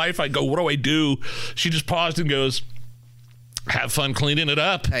call my wife. I go, what do I do? She just paused and goes, have fun cleaning it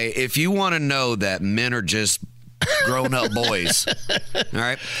up. Hey, if you want to know that men are just grown-up boys, all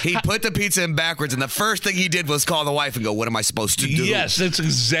right? He put the pizza in backwards, and the first thing he did was call the wife and go, what am I supposed to do? Yes, that's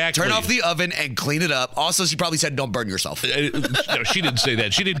exactly. Turn off the oven and clean it up. Also, she probably said, don't burn yourself. No, she didn't say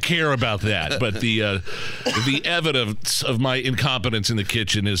that. She didn't care about that. But the evidence of my incompetence in the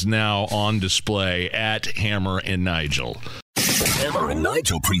kitchen is now on display at Hammer and Nigel. Hammer and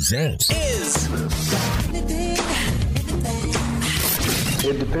Nigel presents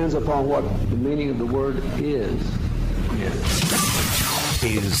It depends upon what the meaning of the word is.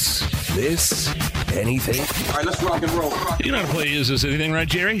 Is this anything? All right, let's rock and roll. You know how to play Is This Anything, right,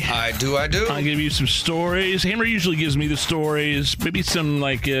 Jerry? I do. I give you some stories. Hammer usually gives me the stories, maybe some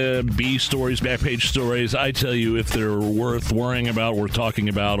like B stories, back page stories. I tell you if they're worth worrying about, worth talking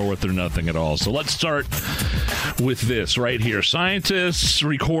about, or if they're nothing at all. So let's start with this right here. Scientists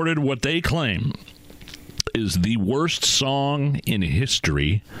recorded what they claim is the worst song in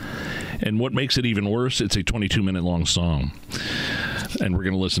history. And what makes it even worse, it's a 22-minute long song. And we're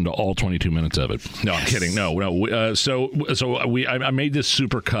going to listen to all 22 minutes of it. No, I'm kidding. No. So I made this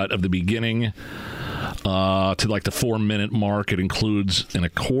super cut of the beginning to like the 4-minute mark. It includes an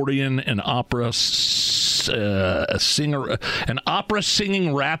accordion, an opera singing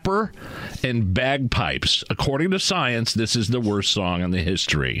rapper, and bagpipes. According to science, this is the worst song in the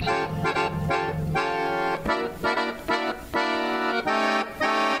history.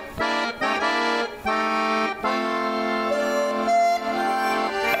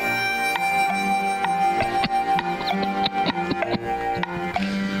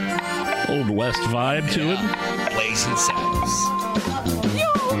 Old West vibe to it. Blazing saddles.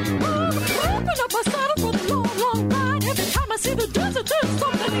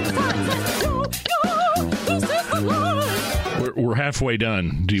 We're halfway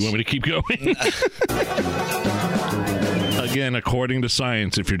done. Do you want me to keep going? Again, according to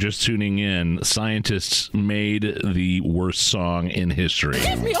science, if you're just tuning in, scientists made the worst song in history.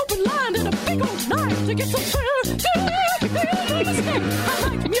 Give me open line and a big old knife to get some thrill. I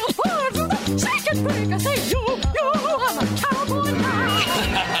like me a hard shake and break. I say, yo, I'm a cowboy now.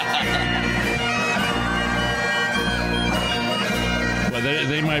 Well,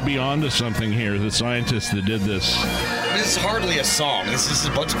 they might be onto something here, the scientists that did this. This is hardly a song. This is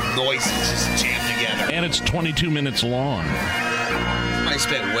a bunch of noises just jammed together. And it's 22 minutes long. I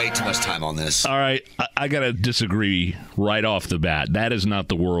spent way too much time on this. All right, I got to disagree right off the bat. That is not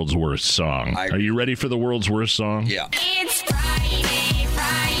the world's worst song. Are you ready for the world's worst song? Yeah. It's Friday.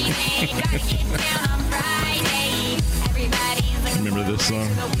 Gotta get down on Friday. Everybody's looking Remember this song?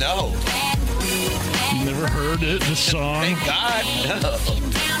 No. You never heard it, this song? Thank God,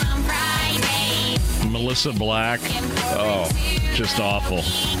 no. Melissa Black. Oh, just awful.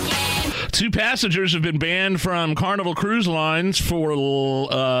 2 passengers have been banned from Carnival Cruise Lines for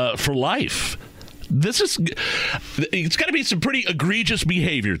life. It's got to be some pretty egregious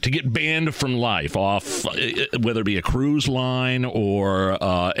behavior to get banned from life off, whether it be a cruise line or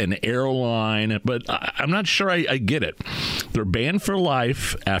an airline. But I'm not sure I get it. They're banned for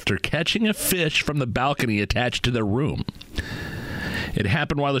life after catching a fish from the balcony attached to their room. It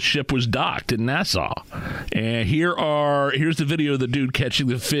happened while the ship was docked in Nassau. And here's the video of the dude catching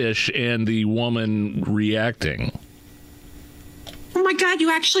the fish and the woman reacting. Oh my God, you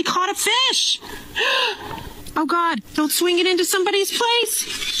actually caught a fish. Oh God, don't swing it into somebody's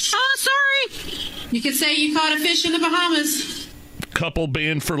place. Oh, sorry. You could say you caught a fish in the Bahamas. Couple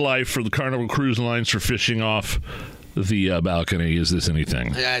banned for life for the Carnival Cruise Lines for fishing off the balcony. Is this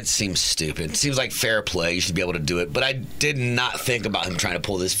anything? Yeah, it seems stupid. It seems like fair play. You should be able to do it. But I did not think about him trying to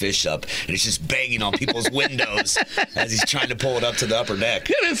pull this fish up, and he's just banging on people's windows as he's trying to pull it up to the upper deck.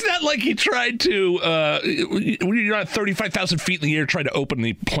 Yeah, it's not like he tried to, when you're at 35,000 feet in the air, try to open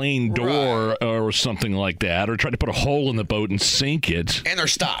the plane door or something like that, or try to put a hole in the boat and sink it. And they're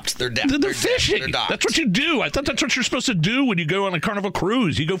stopped. They're dead. They're fishing. They're docked. That's what you do. I thought that's what you're supposed to do when you go on a Carnival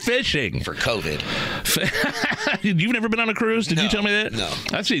cruise. You go fishing. For COVID. You've never been on a cruise? Did you tell me that? No.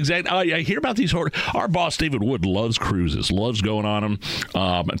 That's the exact. I hear about these. Our boss David Wood loves cruises, loves going on them.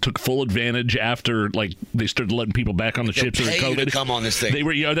 Took full advantage after they started letting people back on the ships during COVID. To come on this thing. They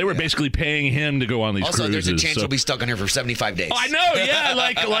were basically paying him to go on these cruises. Also, there's a chance he'll be stuck on here for 75 days. I know, yeah.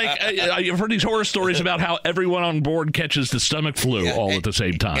 I've heard these horror stories about how everyone on board catches the stomach flu all at the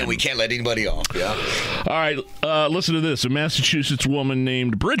same time. And we can't let anybody off. Yeah. All right, listen to this. A Massachusetts woman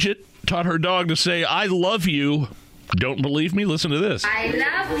named Bridget taught her dog to say, "I love you." Don't believe me? Listen to this. I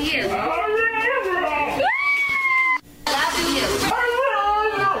love you.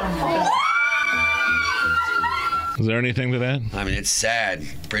 Is there anything to that? I mean, it's sad.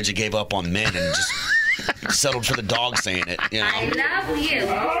 Bridget gave up on men and just settled for the dog saying it. You know? I love you.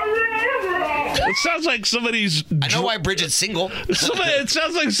 It sounds like somebody's... I know why Bridget's single. It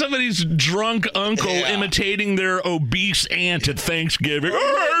sounds like somebody's drunk uncle imitating their obese aunt at Thanksgiving. We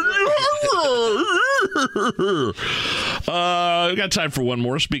got time for one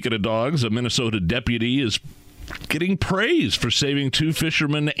more. Speaking of dogs, a Minnesota deputy is getting praise for saving two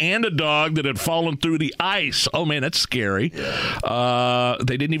fishermen and a dog that had fallen through the ice. Oh, man, that's scary.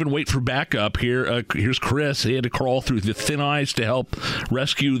 They didn't even wait for backup. Here's Chris. He had to crawl through the thin ice to help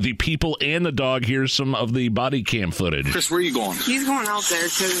rescue the people and the dog. Here's some of the body cam footage. Chris, where are you going? He's going out there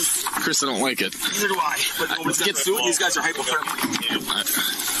because... Chris, I don't like it. Neither do I. But let's get through. These guys are hypothermic.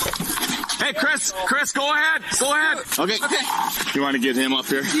 Hey, Chris, go ahead. Okay. You want to get him up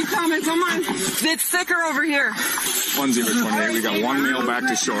here? You coming? Come on. It's thicker over here. 10-28. We got one meal back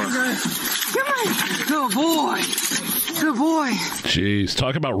to shore. Come on. Good boy. Jeez,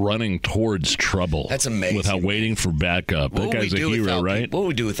 talk about running towards trouble. That's amazing. Without waiting for backup. That guy's a hero, right? What would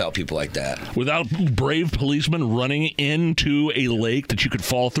we do without people like that? Without brave policemen running into a lake that you could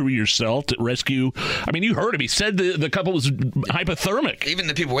fall through yourself to rescue. I mean, you heard him. He said the couple was hypothermic. Even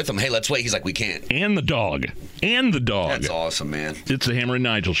the people with him, hey, let's wait. He's like, we can't. And the dog. That's awesome, man. It's the Hammer and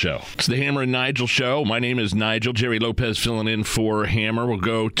Nigel Show. It's the Hammer and Nigel Show. My name is Nigel. Jerry Lopez filling in for Hammer. We'll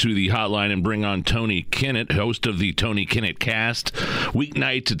go to the hotline and bring on Tony Kinnett, host of the Tony Kinnett Cast.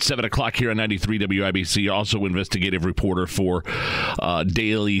 Weeknights at 7 o'clock here on 93 WIBC. Also investigative reporter for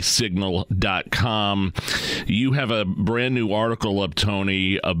dailysignal.com. You have a brand new article up,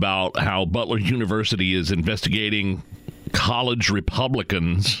 Tony, about how Butler University is investigating college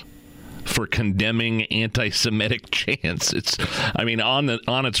Republicans for condemning anti-Semitic chants.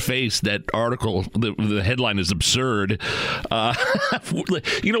 On its face, that article, the headline is absurd.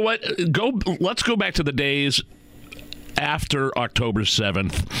 You know what? Let's go back to the days after October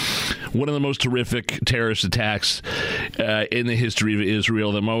 7th, one of the most horrific terrorist attacks in the history of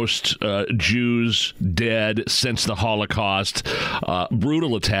Israel, the most Jews dead since the Holocaust,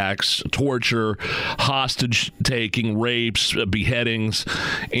 brutal attacks, torture, hostage-taking, rapes, beheadings.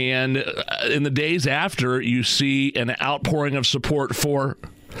 And in the days after, you see an outpouring of support for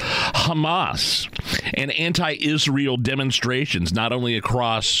Hamas and anti-Israel demonstrations, not only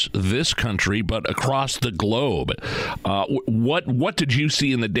across this country but across the globe. What did you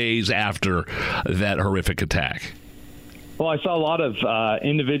see in the days after that horrific attack? Well, I saw a lot of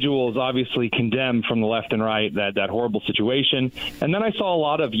individuals obviously condemn from the left and right that horrible situation. And then I saw a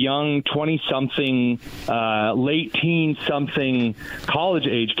lot of young 20-something, late teen-something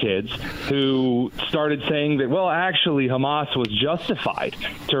college-age kids who started saying that, well, actually, Hamas was justified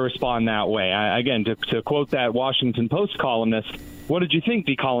to respond that way. Again, to quote that Washington Post columnist, what did you think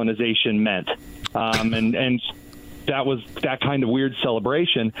decolonization meant? And that was that kind of weird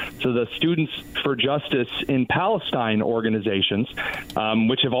celebration. So the Students for Justice in Palestine organizations,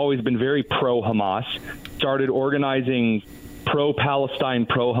 which have always been very pro-Hamas, started organizing pro-Palestine,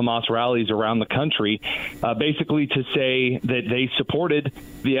 pro-Hamas rallies around the country, basically to say that they supported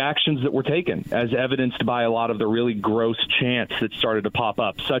the actions that were taken, as evidenced by a lot of the really gross chants that started to pop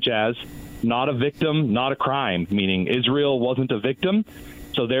up, such as not a victim, not a crime, meaning Israel wasn't a victim.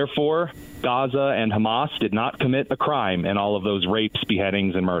 So therefore, Gaza and Hamas did not commit a crime in all of those rapes,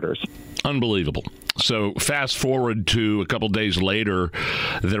 beheadings, and murders. Unbelievable. So fast forward to a couple days later,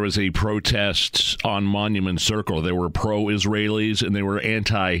 there was a protest on Monument Circle. There were pro-Israelis and there were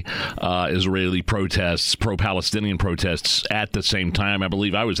anti-Israeli protests, pro-Palestinian protests at the same time. I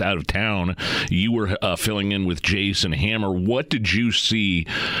believe I was out of town. You were filling in with Jason Hammer. What did you see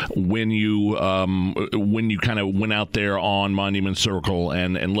when you kind of went out there on Monument Circle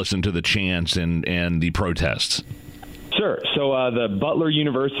and listened to the chants and the protests? Sure. So So the Butler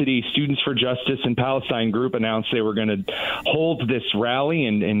University Students for Justice in Palestine group announced they were going to hold this rally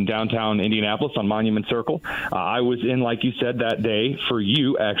in downtown Indianapolis on Monument Circle. I was in, like you said, that day for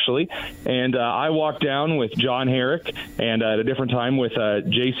you, actually. And I walked down with John Herrick and at a different time with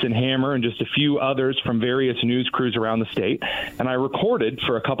Jason Hammer and just a few others from various news crews around the state. And I recorded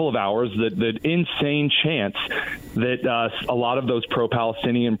for a couple of hours the insane chants that a lot of those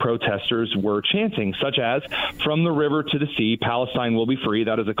pro-Palestinian protesters were chanting, such as, "From the river to the sea, Palestine will be free."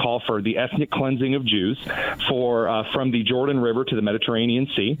 That is a call for the ethnic cleansing of Jews, for from the Jordan River to the Mediterranean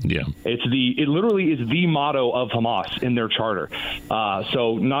Sea. Yeah, it literally is the motto of Hamas in their charter.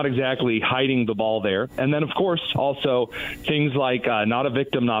 So not exactly hiding the ball there. And then, of course, also things like "not a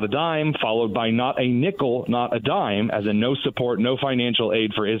victim, not a dime," followed by "not a nickel, not a dime," as in no support, no financial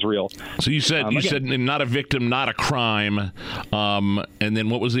aid for Israel. So you said "not a victim, not a crime," and then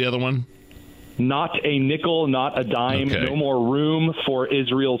what was the other one? Not a nickel, not a dime, no more room for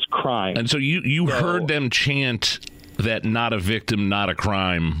Israel's crime. And so you heard them chant that "not a victim, not a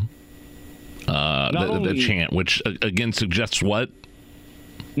crime," the chant, which again suggests what?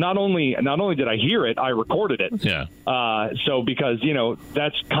 Not only did I hear it, I recorded it. Yeah. So because,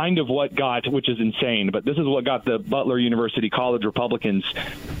 that's kind of what got, which is insane, but this is what got the Butler University College Republicans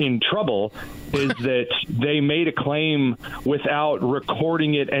in trouble, is that they made a claim without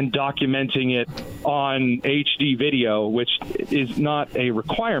recording it and documenting it on HD video, which is not a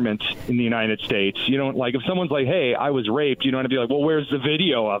requirement in the United States. You don't, like, if someone's like, "Hey, I was raped," you don't have to be like, "Well, where's the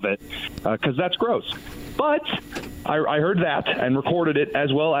video of it?" Because that's gross. But I heard that and recorded it,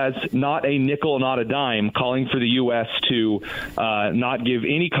 as well as "not a nickel, not a dime," calling for the U.S. to not give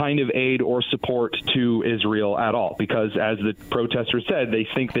any kind of aid or support to Israel at all, because, as the protesters said, they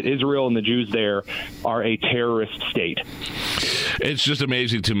think that Israel and the Jews there are a terrorist state. It's just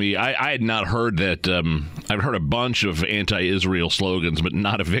amazing to me. I had not heard that. I've heard a bunch of anti-Israel slogans, but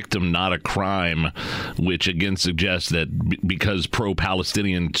 "not a victim, not a crime," which again suggests that because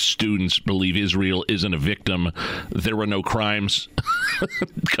pro-Palestinian students believe Israel isn't a victim, there were no crimes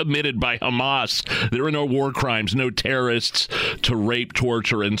committed by Hamas. There were no war crimes, no terrorists to rape,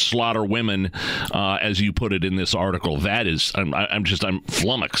 torture, and slaughter women, as you put it in this article. That is, I'm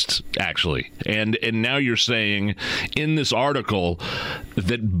flummoxed, actually. And now you're saying in this article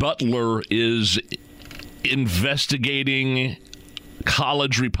that Butler is investigating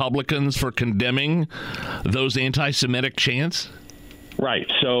college Republicans for condemning those anti-Semitic chants? Right.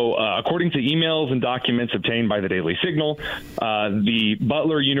 So according to emails and documents obtained by the Daily Signal, the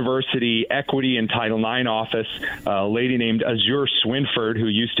Butler University Equity and Title IX office, a lady named Azure Swinford, who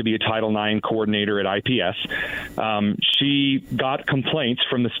used to be a Title IX coordinator at IPS, she got complaints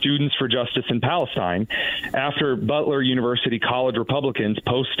from the Students for Justice in Palestine after Butler University College Republicans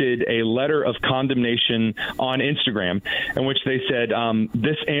posted a letter of condemnation on Instagram in which they said,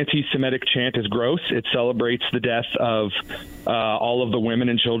 "This anti-Semitic chant is gross. It celebrates the death of all of the women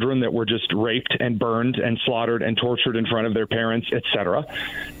and children that were just raped and burned and slaughtered and tortured in front of their parents, etc.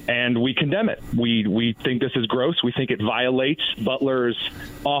 And we condemn it. We think this is gross. We think it violates Butler's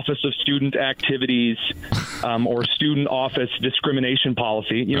Office of Student Activities or Student Office Discrimination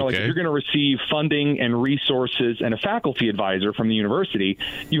Policy. Like if you're going to receive funding and resources and a faculty advisor from the university,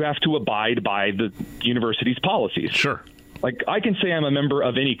 you have to abide by the university's policies. Sure. Like I can say I'm a member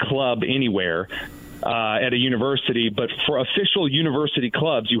of any club anywhere at a university, but for official university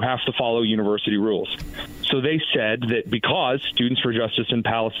clubs, you have to follow university rules. So they said that because Students for Justice in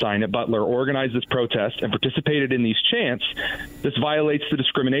Palestine at Butler organized this protest and participated in these chants, this violates the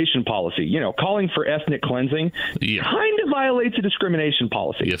discrimination policy. Calling for ethnic cleansing kind of violates a discrimination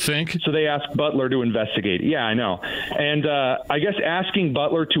policy. You think? So they asked Butler to investigate. Yeah, I know. And I guess asking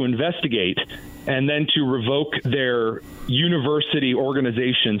Butler to investigate and then to revoke their university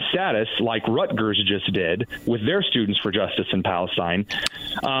organization status, like Rutgers just did with their Students for Justice in Palestine.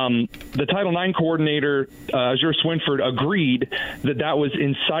 The Title IX coordinator, Azure Swinford, agreed that was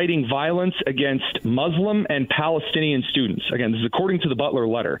inciting violence against Muslim and Palestinian students. Again, this is according to the Butler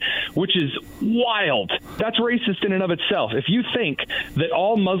letter, which is wild. That's racist in and of itself. If you think that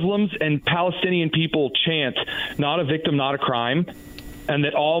all Muslims and Palestinian people chant "not a victim, not a crime," and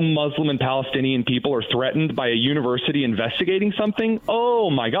that all Muslim and Palestinian people are threatened by a university investigating something, oh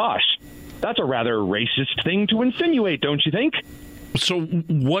my gosh, that's a rather racist thing to insinuate, don't you think? So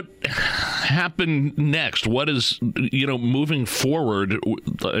what happened next? What is, moving forward?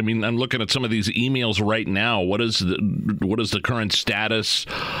 I mean, I'm looking at some of these emails right now. What is the current status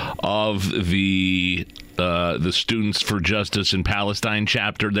of the Students for Justice in Palestine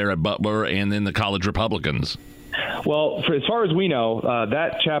chapter there at Butler and then the college Republicans? Well, as far as we know,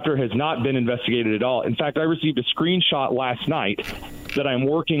 that chapter has not been investigated at all. In fact, I received a screenshot last night that I'm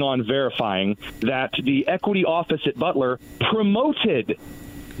working on verifying that the equity office at Butler promoted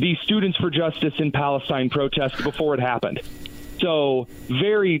the Students for Justice in Palestine protest before it happened. So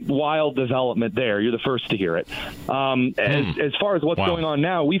very wild development there. You're the first to hear it. As far as what's going on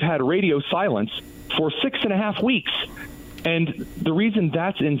now, we've had radio silence for 6.5 weeks. And the reason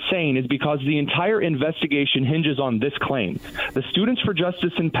that's insane is because the entire investigation hinges on this claim. The Students for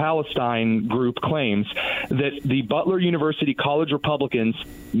Justice in Palestine group claims that the Butler University College Republicans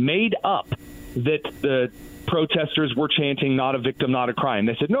made up that the protesters were chanting "not a victim, not a crime."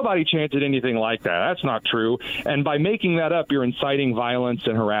 They said nobody chanted anything like that. That's not true. And by making that up, you're inciting violence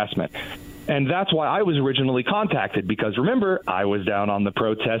and harassment. And that's why I was originally contacted, because remember, I was down on the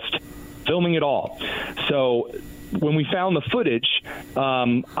protest filming it all. So when we found the footage,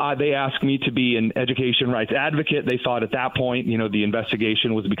 they asked me to be an education rights advocate. They thought at that point, the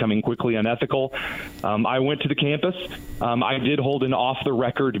investigation was becoming quickly unethical. I went to the campus. I did hold an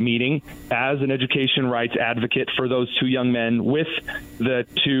off-the-record meeting as an education rights advocate for those two young men with the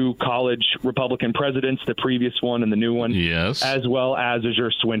two college Republican presidents, the previous one and the new one, yes, as well as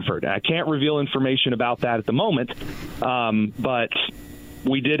Azure Swinford. I can't reveal information about that at the moment, but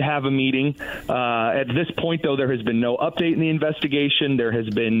we did have a meeting. At this point, though, there has been no update in the investigation. There has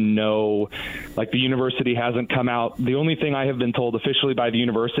been no, the university hasn't come out. The only thing I have been told officially by the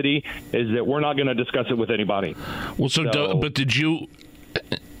university is that we're not going to discuss it with anybody. Well, but did you,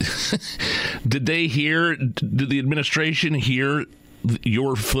 did the administration hear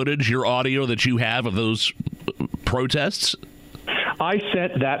your footage, your audio that you have of those protests? I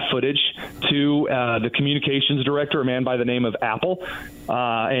sent that footage to the communications director, a man by the name of Apple,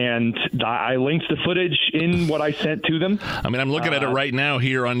 and I linked the footage in what I sent to them. I mean, I'm looking at it right now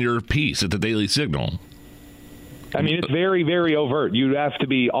here on your piece at the Daily Signal. I mean, it's very, very overt. You'd have to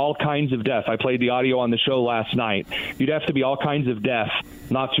be all kinds of deaf. I played the audio on the show last night. You'd have to be all kinds of deaf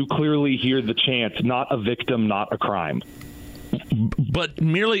not to clearly hear the chant, "not a victim, not a crime." But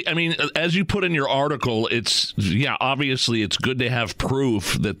merely, I mean, as you put in your article, obviously it's good to have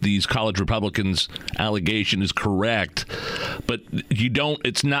proof that these college Republicans' allegation is correct, but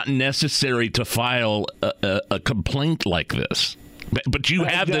it's not necessary to file a complaint like this. But you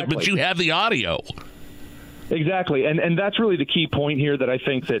have the audio. Exactly, and that's really the key point here that I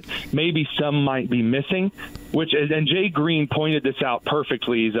think that maybe some might be missing, and Jay Green pointed this out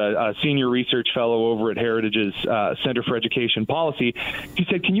perfectly. He's a senior research fellow over at Heritage's Center for Education Policy. He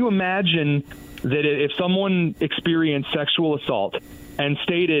said, can you imagine that if someone experienced sexual assault and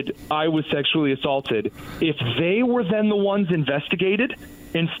stated, "I was sexually assaulted," if they were then the ones investigated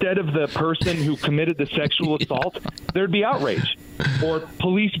instead of the person who committed the sexual assault, there'd be outrage or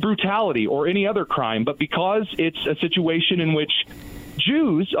police brutality or any other crime. But because it's a situation in which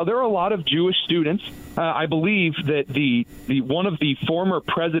Jews, there are a lot of Jewish students. I believe that the one of the former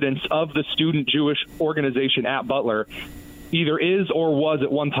presidents of the student Jewish organization at Butler either is or was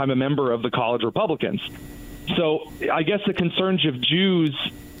at one time a member of the college Republicans. So I guess the concerns of Jews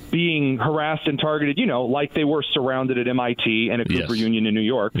being harassed and targeted, like they were surrounded at MIT and at Cooper Union in New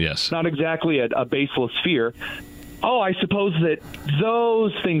York. Yes. Not exactly a baseless fear. Oh, I suppose that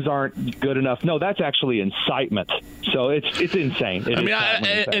those things aren't good enough. No, that's actually incitement. So it's insane.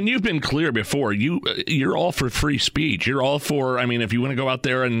 And you've been clear before. You're all for free speech. You're all for. I mean, if you want to go out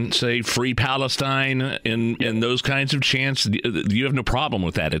there and say "Free Palestine" and those kinds of chants, you have no problem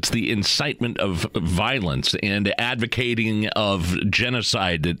with that. It's the incitement of violence and advocating of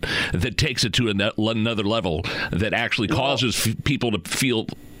genocide that takes it to another level that actually causes people to feel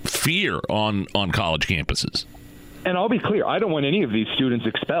fear on college campuses. And I'll be clear, I don't want any of these students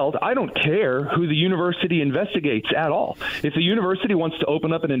expelled. I don't care who the university investigates at all. If the university wants to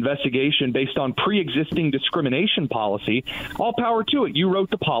open up an investigation based on pre-existing discrimination policy, all power to it. You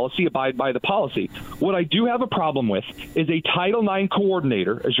wrote the policy, abide by the policy. What I do have a problem with is a Title IX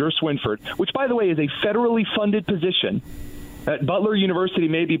coordinator, Azure Swinford, which, by the way, is a federally funded position. At Butler University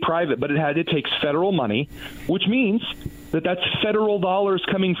may be private, but it takes federal money, which means that's federal dollars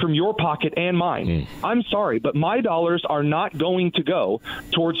coming from your pocket and mine. I'm sorry, but my dollars are not going to go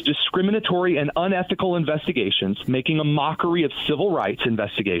towards discriminatory and unethical investigations, making a mockery of civil rights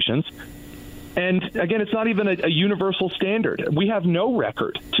investigations. And again, it's not even a universal standard. We have no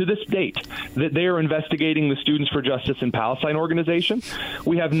record to this date that they are investigating the Students for Justice in Palestine organization.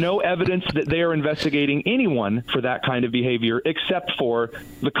 We have no evidence that they are investigating anyone for that kind of behavior except for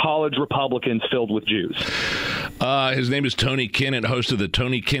the college Republicans filled with Jews. His name is Tony Kinnett, host of the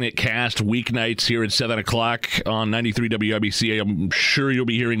Tony Kinnett Cast weeknights here at 7 o'clock on 93 WIBC. I'm sure you'll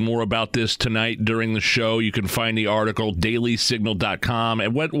be hearing more about this tonight during the show. You can find the article, dailysignal.com.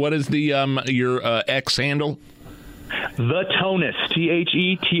 And what is the your X handle? The Tonus,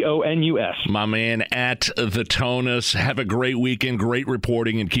 TheTonus. My man at The Tonus. Have a great weekend, great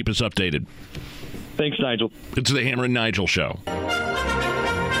reporting, and keep us updated. Thanks, Nigel. It's the Hammer and Nigel Show.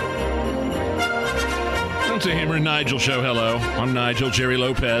 It's the Hammer and Nigel Show. Hello. I'm Nigel, Jerry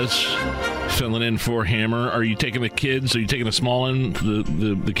Lopez, filling in for Hammer. Are you taking the kids? Are you taking the small one,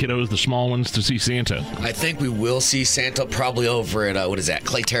 the kiddos, the small ones, to see Santa? I think we will see Santa probably over at,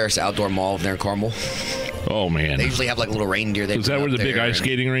 Clay Terrace Outdoor Mall there in Carmel. Oh, man. They usually have like little reindeer. Is that where the big ice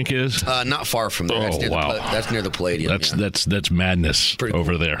skating rink is? Not far from there. Oh, wow. That's near the Palladium. That's madness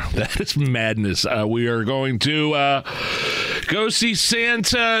over there. That is madness. We are going to go see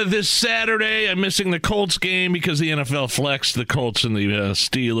Santa this Saturday. I'm missing the Colts game because the NFL flexed the Colts and the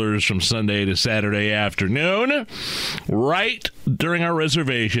Steelers from Sunday to Saturday afternoon. Right during our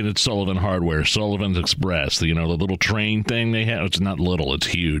reservation at Sullivan Hardware, Sullivan's Express. The little train thing they have. It's not little. It's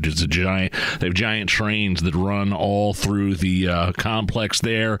huge. It's a giant. They have giant trains that run all through the complex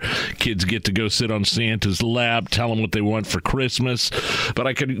there. Kids get to go sit on Santa's lap, tell them what they want for Christmas. But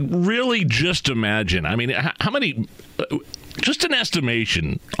I could really just imagine. I mean, how many... Just an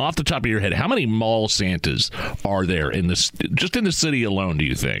estimation off the top of your head, how many mall Santas are there just in the city alone, do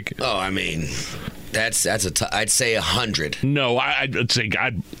you think? Oh, I mean, I'd say 100. No, I'd say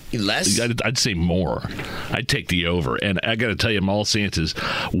less. I'd say more. I'd take the over. And I got to tell you, mall Santas,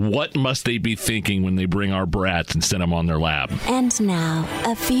 what must they be thinking when they bring our brats and send them on their lap? And now,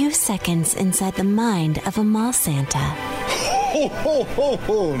 a few seconds inside the mind of a mall Santa. Ho, ho, ho,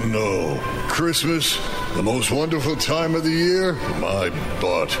 ho, no. Christmas, the most wonderful time of the year? My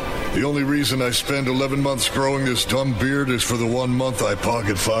butt. The only reason I spend 11 months growing this dumb beard is for the 1 month I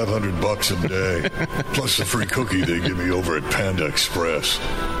pocket $500 a day. Plus the free cookie they give me over at Panda Express.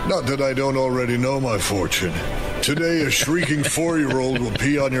 Not that I don't already know my fortune. Today, a shrieking 4-year-old will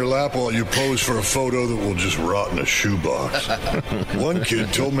pee on your lap while you pose for a photo that will just rot in a shoebox. One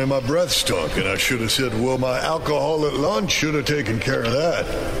kid told me my breath stunk, and I should have said, well, my alcohol at lunch should have taken care of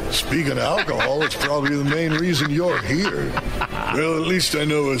that. Speaking of alcohol, it's probably the main reason you're here. Well, at least I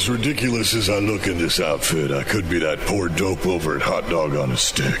know as ridiculous as I look in this outfit, I could be that poor dope over at Hot Dog on a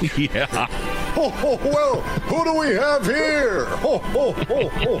Stick. Yeah. Oh, well, who do we have here?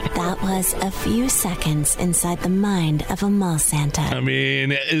 That was a few seconds inside the mind of a mall Santa. I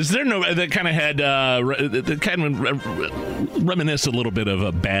mean, is there no... That kind of had... that kind of reminisce a little bit of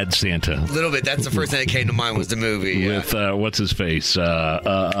a Bad Santa. A little bit. That's the first thing that came to mind was the movie. With, what's his face? Who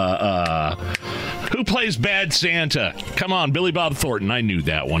plays Bad Santa? Come on, Billy Bob Thornton. I knew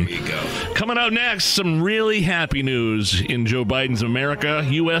that one. There you go. Coming up next, some really happy news in Joe Biden's America.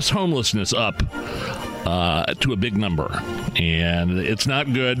 U.S. homelessness up to a big number. And it's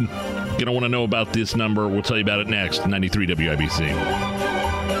not good. You don't want to know about this number. We'll tell you about it next. 93 WIBC.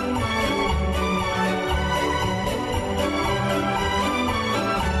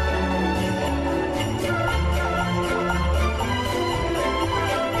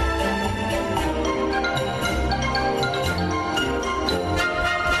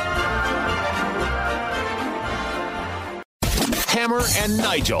 Hammer and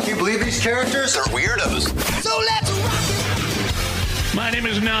Nigel. Can you believe these characters are weirdos? So let's rock it! My name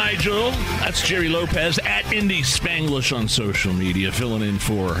is Nigel. That's Jerry Lopez at Indy Spanglish on social media, filling in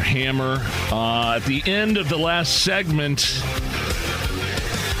for Hammer. At the end of the last segment,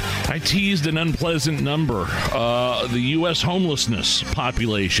 I teased an unpleasant number. The U.S. homelessness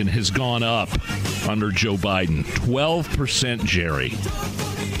population has gone up under Joe Biden. 12%, Jerry.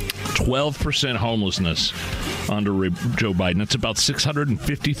 12% homelessness under Joe Biden. That's about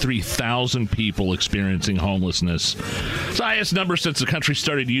 653,000 people experiencing homelessness. It's the highest number since the country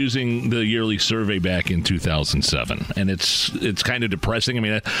started using the yearly survey back in 2007. And it's kind of depressing. I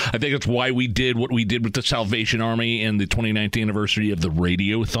mean, I think it's why we did what we did with the Salvation Army and the 2019th anniversary of the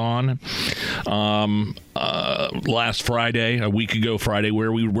Radiothon last Friday, a week ago Friday,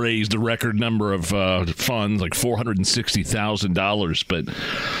 where we raised a record number of funds, like $460,000. But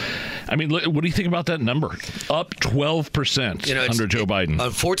I mean, what do you think about that number? Up 12% under Joe Biden.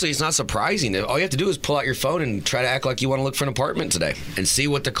 Unfortunately, it's not surprising. All you have to do is pull out your phone and try to act like you want to look for an apartment today and see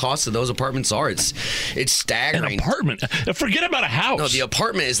what the cost of those apartments are. It's staggering. An apartment? Forget about a house. No, the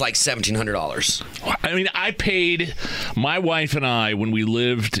apartment is like $1,700. I mean, I paid, my wife and I, when we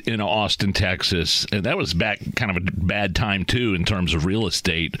lived in Austin, Texas, and that was back kind of a bad time, too, in terms of real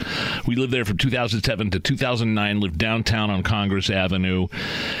estate. We lived there from 2007 to 2009, lived downtown on Congress Avenue,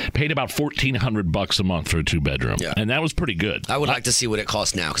 paid about about $1,400 a month for a 2-bedroom, and that was pretty good. I would like to see what it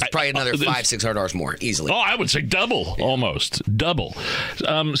costs now, because it's probably another $500-$600 more easily. Oh, I would say double, almost double.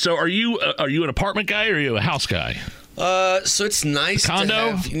 So, are you an apartment guy or are you a house guy? So it's nice.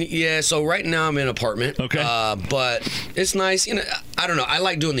 Condo? So right now I'm in an apartment. Okay. But it's nice. I don't know. I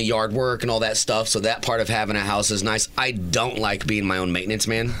like doing the yard work and all that stuff. So that part of having a house is nice. I don't like being my own maintenance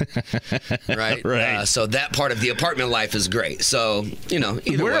man. Right. Right. So that part of the apartment life is great. So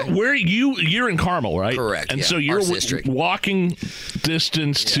either way. Where you're in Carmel, right? Correct. And so you're walking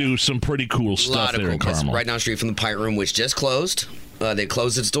distance to some pretty cool stuff there in Carmel. Right down the street from the Pint Room, which just closed. They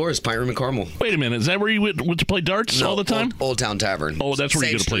closed its doors, Pint Room in Carmel. Wait a minute. Is that where you went to play darts all the time? Old Town Tavern. Oh, that's where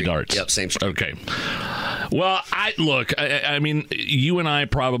you go to play darts. Yep, same street. Okay. Well, I mean, you and I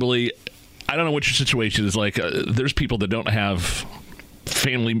probably, I don't know what your situation is like. There's people that don't have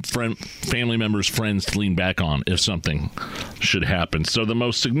family members, friends to lean back on if something should happen. So the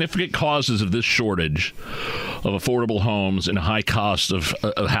most significant causes of this shortage of affordable homes and high cost of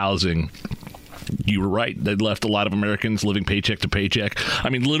housing, you were right. They left a lot of Americans living paycheck to paycheck. I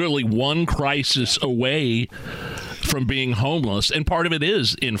mean, literally one crisis away from being homeless, and part of it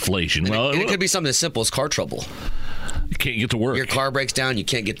is inflation. And it could be something as simple as car trouble. You can't get to work. Your car breaks down, you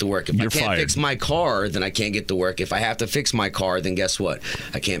can't get to work. If I can't fix my car, then I can't get to work. If I have to fix my car, then guess what?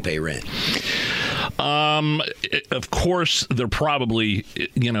 I can't pay rent. Of course, they're probably,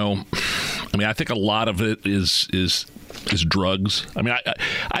 I think a lot of it is drugs. I mean,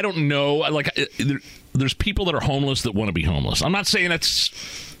 I don't know. There's people that are homeless that want to be homeless. I'm not saying that's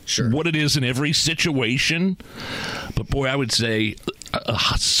what it is in every situation, but boy, I would say a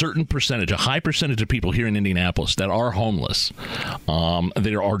certain percentage, a high percentage of people here in Indianapolis that are homeless,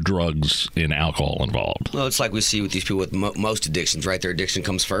 there are drugs and alcohol involved. Well, it's like we see with these people with most addictions, right? Their addiction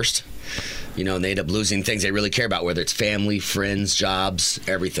comes first, and they end up losing things they really care about, whether it's family, friends, jobs,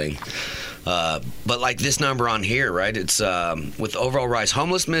 everything. But like this number on here, right? It's with overall rise,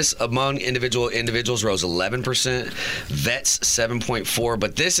 homelessness among individuals rose 11%, vets 7.4%.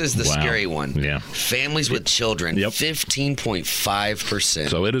 But this is the scary one. Yeah, families with children 15.5%.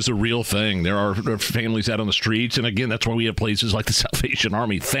 So it is a real thing. There are families out on the streets, and again, that's why we have places like the Salvation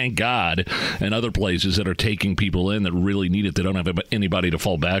Army, thank God, and other places that are taking people in that really need it. They don't have anybody to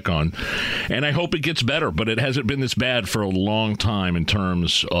fall back on, and I hope it gets better. But it hasn't been this bad for a long time in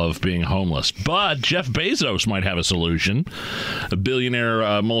terms of being homeless. But Jeff Bezos might have a solution. A billionaire,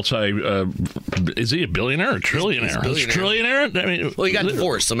 is he a billionaire or trillionaire? He's a trillionaire? I mean, well, he got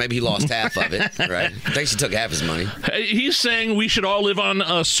divorced, so maybe he lost half of it, right? I think he took half his money. He's saying we should all live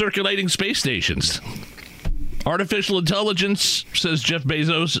on circulating space stations. Artificial intelligence, says Jeff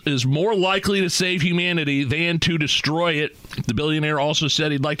Bezos, is more likely to save humanity than to destroy it. The billionaire also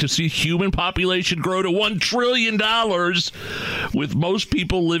said he'd like to see human population grow to $1 trillion, with most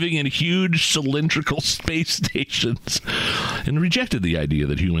people living in huge cylindrical space stations, and rejected the idea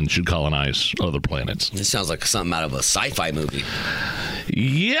that humans should colonize other planets. This sounds like something out of a sci-fi movie.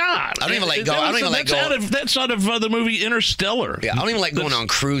 Yeah. I don't even like going. That's out of the movie Interstellar. Yeah, I don't even like going on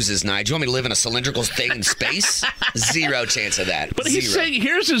cruises, Nigel. You want me to live in a cylindrical thing in space? Zero chance of that. But he's saying,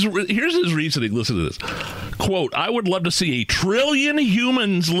 here's his reasoning. Listen to this. Quote, I would love to see 1 trillion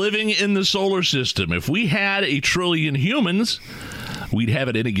humans living in the solar system. If we had 1 trillion humans, we'd have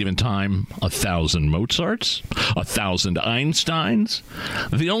at any given time 1,000 Mozarts, 1,000 Einsteins.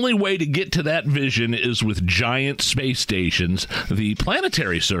 The only way to get to that vision is with giant space stations. The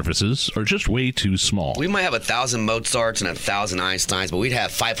planetary surfaces are just way too small. We might have 1,000 Mozarts and 1,000 Einsteins, but we'd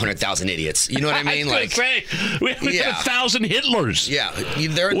have 500,000 idiots. You know what I mean? We have 1,000 Hitlers. Yeah.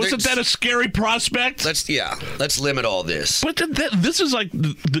 Wasn't that a scary prospect? Let's limit all this. But this is like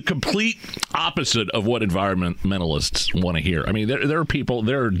the complete opposite of what environmentalists want to hear. I mean, there are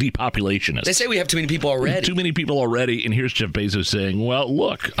depopulationists. They say we have too many people already. Too many people already, and here's Jeff Bezos saying, well,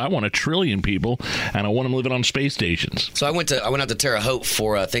 look, I want 1 trillion people, and I want them living on space stations. So I went out to Terre Haute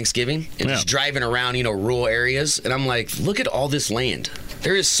for Thanksgiving, and just driving around, rural areas, and I'm like, look at all this land.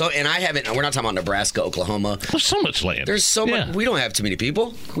 There is we're not talking about Nebraska, Oklahoma. There's so much land. There's so much. We don't have too many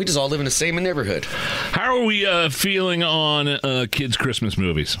people. We just all live in the same neighborhood. How are we feeling on kids' Christmas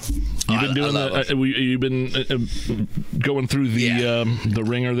movies? You've been going through the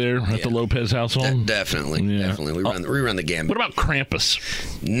ringer there at the Lopez household? Definitely. We run the gambit. What about Krampus?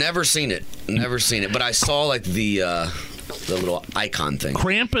 Never seen it. But I saw like the little icon thing.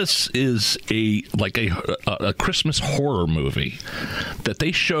 Krampus is a Christmas horror movie that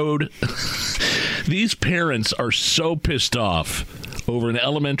they showed. These parents are so pissed off over an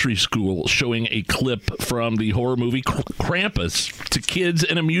elementary school showing a clip from the horror movie Krampus to kids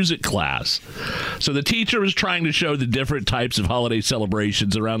in a music class. So the teacher was trying to show the different types of holiday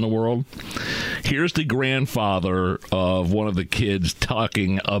celebrations around the world. Here's the grandfather of one of the kids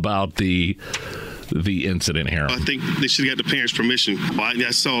talking about the incident here. I think they should have got the parents' permission.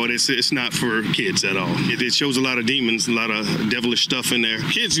 I saw it. It's not for kids at all. It shows a lot of demons, a lot of devilish stuff in there.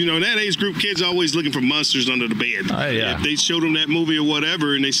 Kids, that age group, kids are always looking for monsters under the bed. If they showed them that movie or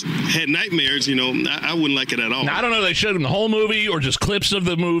whatever and they had nightmares, I wouldn't like it at all. Now, I don't know if they showed them the whole movie or just clips of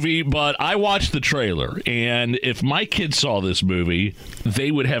the movie, but I watched the trailer, and if my kids saw this movie,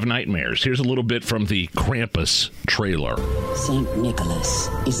 they would have nightmares. Here's a little bit from the Krampus trailer. St. Nicholas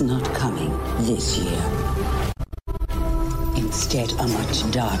is not coming this year. Instead, a much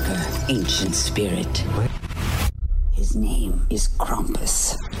darker, ancient spirit. His name is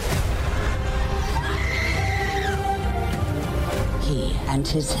Krampus. He and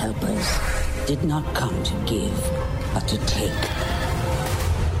his helpers did not come to give, but to take.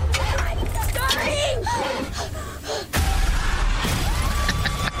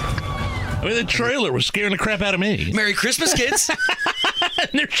 I mean, the trailer was scaring the crap out of me. Merry Christmas, kids. And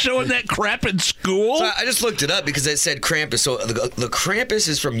they're showing that crap in school? So I just looked it up because it said Krampus. So the Krampus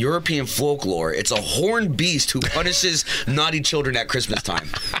is from European folklore. It's a horned beast who punishes naughty children at Christmas time.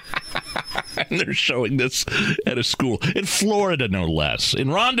 And they're showing this at a school in Florida, no less. In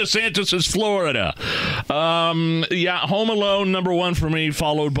Ron DeSantis' Florida. Home Alone, number one for me,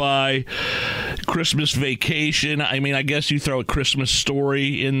 followed by Christmas Vacation. I mean, I guess you throw a Christmas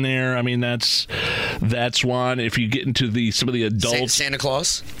Story in there. I mean, that's one. If you get into some of the adults, Santa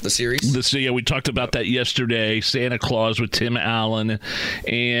Claus, the series. We talked about that yesterday. Santa Claus with Tim Allen,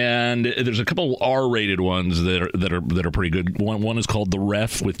 and there's a couple R-rated ones that are pretty good. One is called The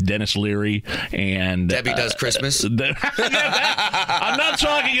Ref with Dennis Leary and Debbie Does Christmas. I'm not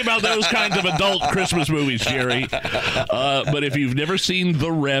talking about those kinds of adult Christmas movies, Jerry. But if you've never seen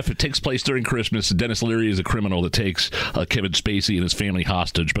The Ref, it takes place during Christmas. Dennis Leary is a criminal that takes Kevin Spacey and his family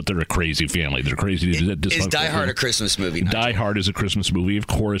hostage, but they're a crazy family. They're crazy. Is Die Hard a Christmas movie? Die Hard is a Christmas movie. Of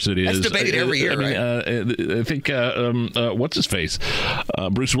course it is. That's debated every year, right? I think, what's his face?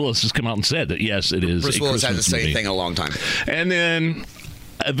 Bruce Willis has come out and said that, yes, it is. Bruce Willis hasn't said anything in a long time. And then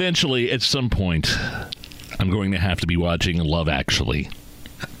eventually, at some point, I'm going to have to be watching Love Actually.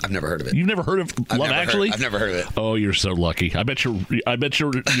 I've never heard of it. You've never heard of Love Actually? I've never heard of it. Oh, you're so lucky. I bet your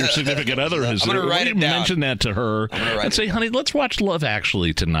significant other has. I'm going to write it down. Mention that to her and say, honey, let's watch Love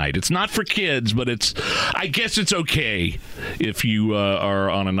Actually tonight. It's not for kids, but I guess it's okay if you are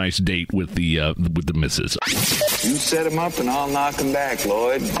on a nice date with the missus. You set him up and I'll knock him back,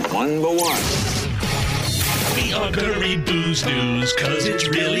 Lloyd. One by one. We are Buried Booze News, because it's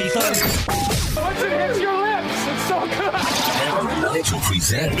really fun. Once it hits your lips, it's so good. Nigel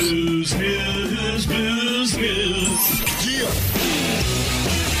presents Booze News, Booze News. Yeah.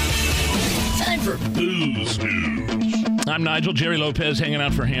 Time for Booze News. I'm Nigel. Jerry Lopez hanging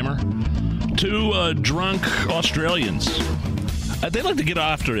out for Hammer. Two drunk Australians. They like to get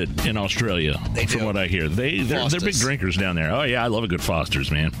after it in Australia, from what I hear. They're big drinkers down there. Oh, yeah, I love a good Foster's,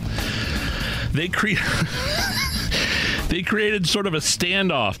 man. They created sort of a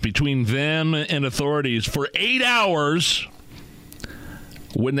standoff between them and authorities for 8 hours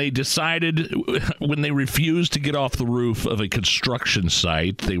when they refused to get off the roof of a construction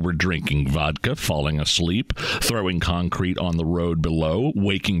site. They were drinking vodka, falling asleep, throwing concrete on the road below,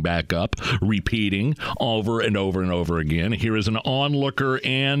 waking back up, repeating over and over and over again. Here is an onlooker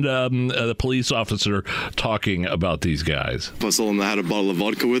and a police officer talking about these guys. I saw them, they had a bottle of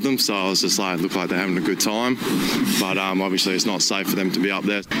vodka with them, so I was just like, look like they're having a good time. But obviously it's not safe for them to be up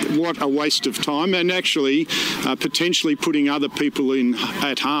there. What a waste of time, and actually potentially putting other people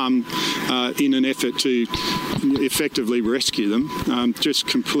at harm in an effort to effectively rescue them. Just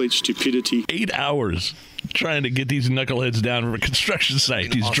complete stupidity. 8 hours trying to get these knuckleheads down from a construction site,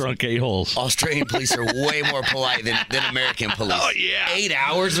 these drunk a-holes. Australian police are way more polite than American police. Oh, yeah. 8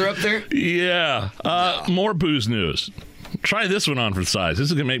 hours they're up there? Yeah. More booze news. Try this one on for size. This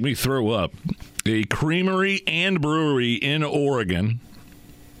is going to make me throw up. A creamery and brewery in Oregon.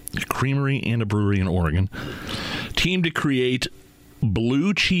 Teamed to create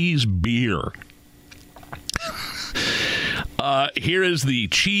blue cheese beer. Here is the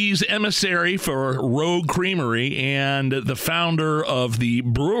cheese emissary for Rogue Creamery and the founder of the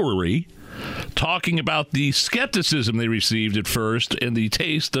brewery talking about the skepticism they received at first and the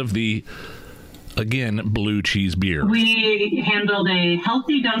taste of the, again, blue cheese beer. We handled a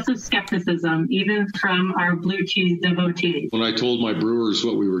healthy dose of skepticism, even from our blue cheese devotees. When I told my brewers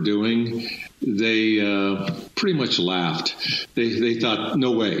what we were doing, they pretty much laughed. They thought,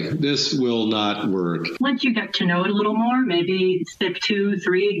 no way, this will not work. Once you get to know it a little more, maybe sip 2,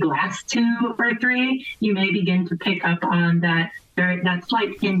 3, glass 2 or 3, you may begin to pick up on that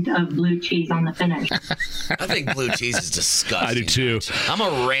slight hint of blue cheese on the finish. I think blue cheese is disgusting. I do too. I'm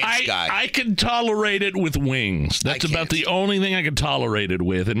a ranch guy. I can tolerate it with wings. That's about the only thing I can tolerate it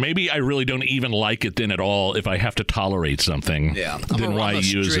with. And maybe I really don't even like it then at all if I have to tolerate something. Yeah. Then why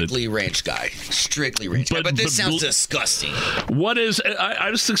use it? Strictly ranch guy. Strictly ranch guy. But this sounds disgusting. What is...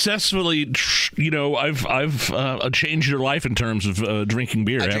 I've successfully, I've changed your life in terms of drinking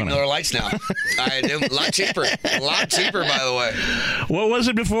beer, haven't I? I drink Miller Lights now. I do. A lot cheaper. A lot cheaper, by the way. What was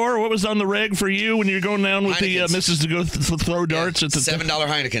it before? What was on the reg for you when you were going down with Heineken's. The missus to go throw darts at the $7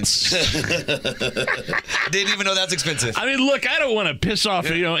 Heineken's? Didn't even know that's expensive. I mean, look, I don't want to piss off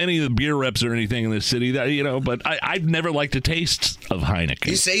any of the beer reps or anything in this city, but I've never liked the taste of Heineken.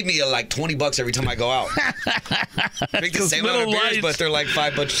 You save me like $20 every time I go out. Drink the same amount of beers, but they're like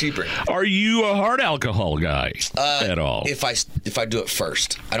 $5 cheaper. Are you a hard alcohol guy at all? If I do it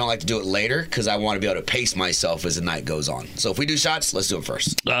first, I don't like to do it later because I want to be able to pace myself as the night goes on. So if we do shots, let's do it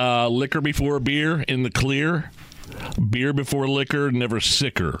first. Liquor before beer in the clear. Beer before liquor, never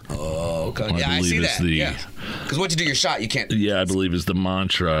sicker. Oh, okay. I see that. Because once you do your shot, you can't. Yeah, I believe is the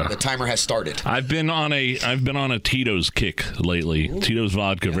mantra. The timer has started. I've been on a Tito's kick lately. Ooh. Tito's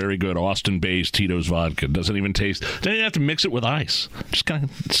vodka, very good. Austin-based Tito's vodka. Doesn't even taste. Don't even have to mix it with ice. Just kind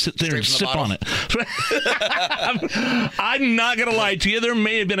of sit there and sip on it. I'm not gonna lie to you. There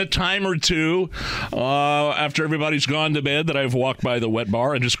may have been a time or two after everybody's gone to bed that I've walked by the wet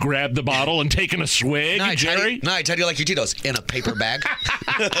bar and just grabbed the bottle and taken a swig. Jerry. Nice. How do you like your Tito's? In a paper bag.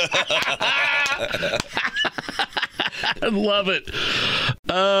 I love it.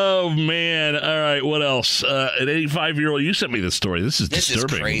 Oh, man. All right, what else? An 85-year-old, you sent me this story. This is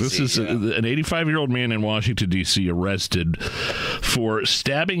disturbing. Crazy, this is an 85-year-old man in Washington, D.C. arrested for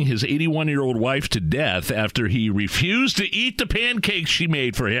stabbing his 81-year-old wife to death after he refused to eat the pancakes she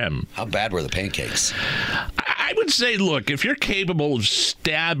made for him. How bad were the pancakes? I would say, look, if you're capable of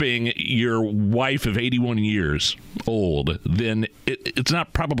stabbing your wife of 81 years old, then it's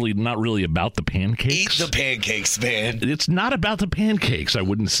probably not really about the pancakes. Eat the pancakes, man. It's not about the pancakes, I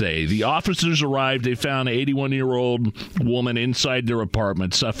wouldn't say. The officers arrived. They found an 81-year-old woman inside their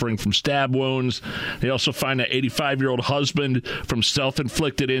apartment suffering from stab wounds. They also find an 85-year-old husband from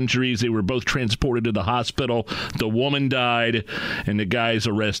self-inflicted injuries. They were both transported to the hospital. The woman died, and the guy's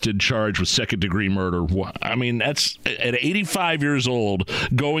arrested, charged with second-degree murder. I mean, that's at 85 years old,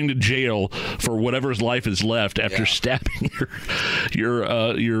 going to jail for whatever's life is left after stabbing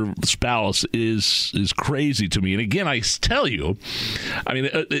your spouse is crazy to me. And again, I tell you, I mean,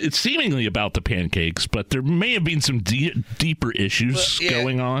 it's seemingly about the pancakes, but there may have been some deeper issues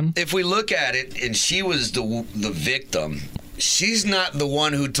going on. If we look at it, and she was the victim, she's not the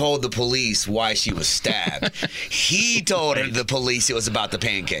one who told the police why she was stabbed. He told the police it was about the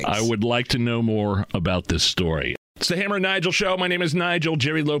pancakes. I would like to know more about this story. It's the Hammer and Nigel Show. My name is Nigel.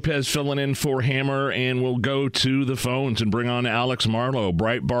 Jerry Lopez filling in for Hammer, and we'll go to the phones and bring on Alex Marlowe,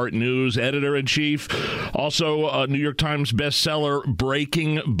 Breitbart News editor-in-chief. Also, a New York Times bestseller,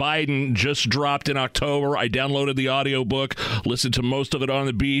 Breaking Biden, just dropped in October. I downloaded the audiobook, listened to most of it on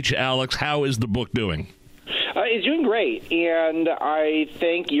the beach. Alex, how is the book doing? It's doing great, and I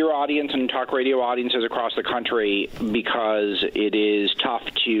thank your audience and talk radio audiences across the country because it is tough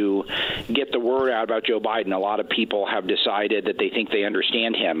to get the word out about Joe Biden. A lot of people have decided that they think they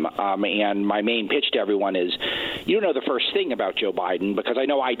understand him, and my main pitch to everyone is you don't know the first thing about Joe Biden, because I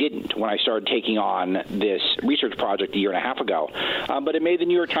know I didn't when I started taking on this research project a year and a half ago. But it made the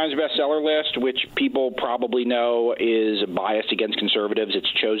New York Times bestseller list, which people probably know is biased against conservatives.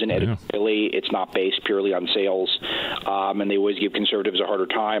 It's chosen editorially. It's not based purely on sales, and they always give conservatives a harder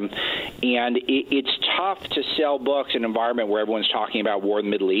time. And it's tough to sell books in an environment where everyone's talking about war in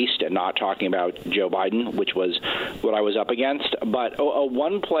the Middle East and not talking about Joe Biden, which was what I was up against. But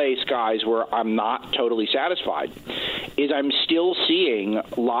one place, guys, where I'm not totally satisfied is I'm still seeing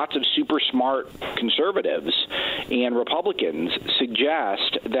lots of super smart conservatives and Republicans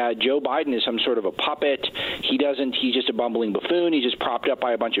suggest that Joe Biden is some sort of a puppet. He's just a bumbling buffoon. He's just propped up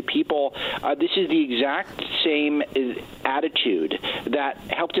by a bunch of people. This is the exact same attitude that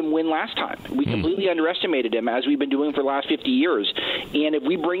helped him win last time. We completely underestimated him, as we've been doing for the last 50 years. And if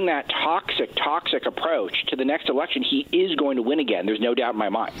we bring that toxic approach to the next election, he is going to win again. There's no doubt in my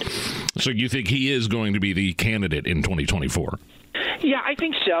mind. So you think he is going to be the candidate in 2024? Yeah, I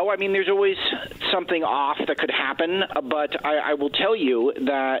think so. I mean, there's always something off that could happen, but I will tell you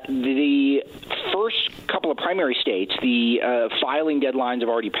that the first couple of primary states, the filing deadlines have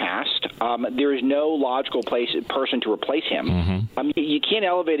already passed. There is no logical person to replace him. Mm-hmm. You can't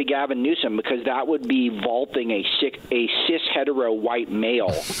elevate a Gavin Newsom because that would be vaulting a cis hetero white male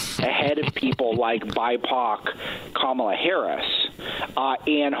ahead of people like BIPOC Kamala Harris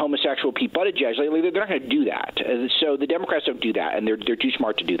and homosexual Pete Buttigieg. They're not going to do that. So the Democrats don't do that, and they're too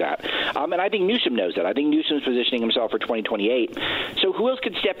smart to do that. And I think Newsom knows that. I think Newsom's positioning himself for 2028. So who else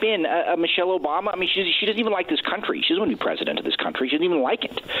could step in? Michelle Obama? I mean, she doesn't even like this country. She doesn't want to be president of this country. She doesn't even like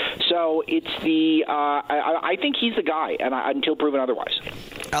it. So it's I think he's the guy, and until proven otherwise.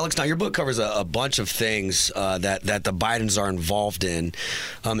 Alex, now your book covers a bunch of things that the Bidens are involved in.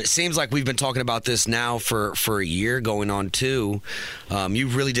 It seems like we've been talking about this now for a year, going on 2. You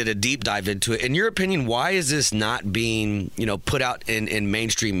really did a deep dive into it. In your opinion, why is this not being put out in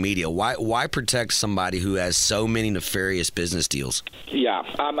mainstream media? Why protect somebody who has so many nefarious business deals? Yeah,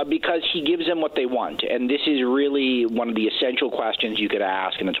 because he gives them what they want, and this is really one of the essential questions you could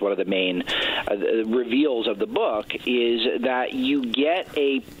ask, and it's one of the main reveals of the book, is that you get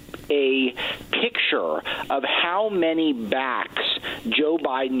a picture of how many backs Joe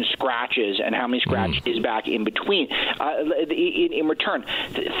Biden scratches and how many scratches his back in between in return.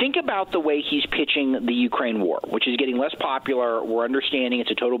 Think about the way he's pitching the Ukraine war, which is getting less popular. We're understanding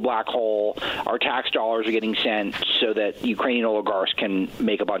it's a total black hole. Our tax dollars are getting sent so that Ukrainian oligarchs can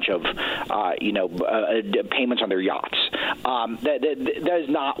make a bunch of payments on their yachts. That is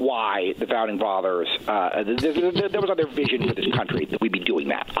not why the Founding Fathers, that was not their vision for this country, that we'd be doing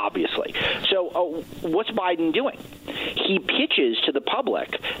that, obviously. So what's Biden doing? He pitches to the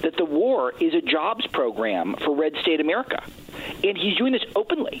public that the war is a jobs program for red state America. And he's doing this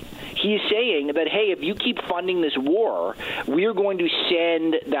openly. He is saying that, hey, if you keep funding this war, we're going to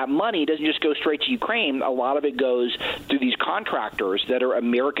send that money. It doesn't just go straight to Ukraine. A lot of it goes through these contractors that are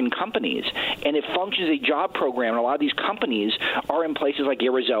American companies. And it functions as a job program. And a lot of these companies are in places like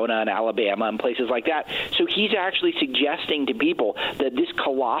Arizona and Alabama and places like that. So he's actually suggesting to people that this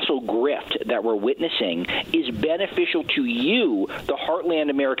colossal grift that we're witnessing is beneficial to you, the heartland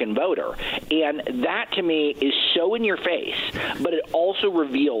American voter. And that, to me, is so in your face. But it also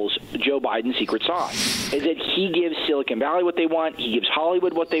reveals Joe Biden's secret sauce, is that he gives Silicon Valley what they want, he gives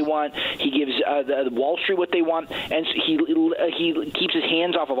Hollywood what they want, he gives the Wall Street what they want, and he keeps his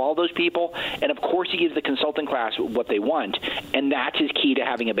hands off of all those people, and of course he gives the consulting class what they want, and that's his key to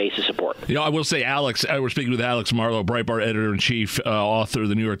having a base of support. I will say, Alex, we're speaking with Alex Marlow, Breitbart editor-in-chief, author of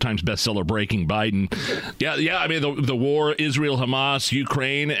the New York Times bestseller Breaking Biden. Yeah. I mean, the war, Israel, Hamas,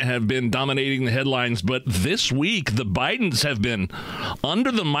 Ukraine have been dominating the headlines, but this week the Bidens have been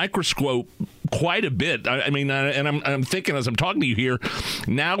under the microscope quite a bit. I mean, and I'm thinking as I'm talking to you here,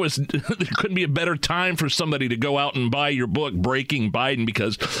 now there couldn't be a better time for somebody to go out and buy your book, Breaking Biden,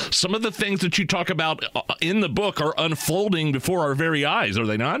 because some of the things that you talk about in the book are unfolding before our very eyes, are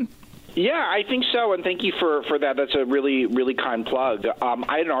they not? Yeah, I think so, and thank you for that. That's a really, really kind plug.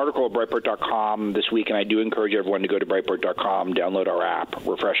 I had an article at Breitbart.com this week, and I do encourage everyone to go to Breitbart.com, download our app,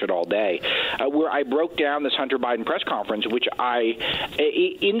 refresh it all day, where I broke down this Hunter Biden press conference, which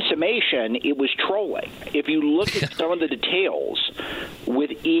in summation, it was trolling. If you look at some of the details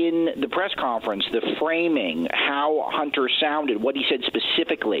within the press conference, the framing, how Hunter sounded, what he said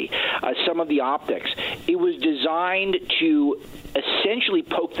specifically, some of the optics, it was designed to essentially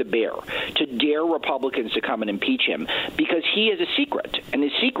poke the bear, to dare Republicans to come and impeach him, because he has a secret, and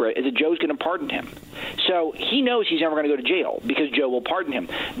his secret is that Joe's going to pardon him. So he knows he's never going to go to jail because Joe will pardon him.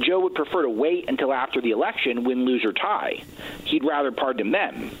 Joe would prefer to wait until after the election, win, lose, or tie. He'd rather pardon him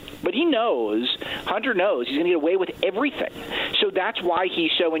then. But he knows, Hunter knows, he's going to get away with everything. So that's why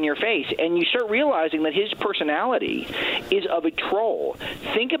he's so in your face. And you start realizing that his personality is of a troll.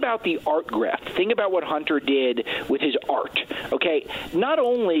 Think about the art grift. Think about what Hunter did with his art. Okay, not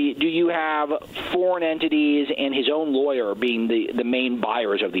only do you have foreign entities and his own lawyer being the main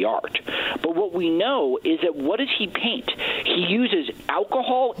buyers of the art, but what we know is that what does he paint? He uses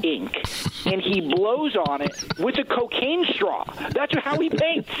alcohol ink and he blows on it with a cocaine straw. That's how he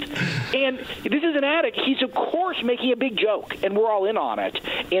paints. And this is an addict. He's, of course, making a big joke, and we're all in on it.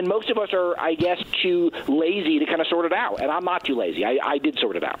 And most of us are, I guess, too lazy to kind of sort it out. And I'm not too lazy. I did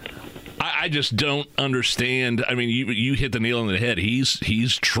sort it out. I just don't understand. I mean, you hit the nail on the head.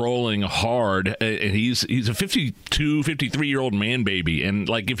 He's trolling hard, and he's a 53-year-old man baby. And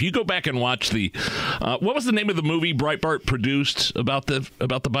like, if you go back and watch the what was the name of the movie Breitbart produced about the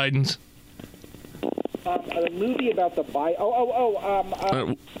Bidens? A movie about the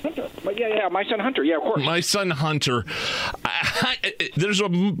Hunter. Yeah, My Son Hunter. Yeah, of course. My Son Hunter. there's a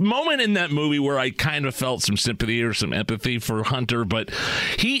moment in that movie where I kind of felt some sympathy or some empathy for Hunter, but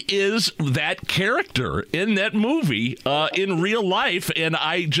he is that character in that movie in real life, and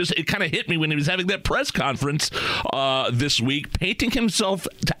it kind of hit me when he was having that press conference this week, painting himself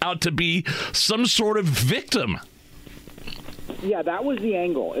out to be some sort of victim. Yeah, that was the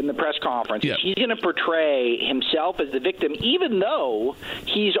angle in the press conference. Yeah. He's going to portray himself as the victim, even though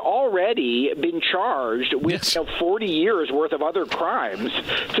he's already been charged with 40 years worth of other crimes.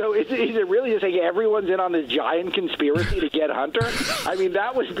 So is it really just like everyone's in on this giant conspiracy to get Hunter? I mean,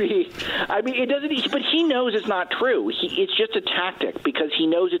 that would be. I mean, it doesn't. But he knows it's not true. It's just a tactic because he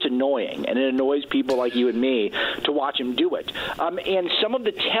knows it's annoying, and it annoys people like you and me to watch him do it. And some of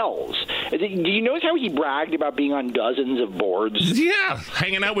the tells. Do you notice how he bragged about being on dozens of boards? Yeah,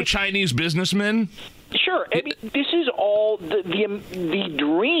 hanging out with Chinese businessmen. Sure. I mean, this is all the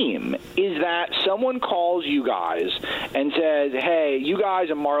dream is that someone calls you guys and says, hey, you guys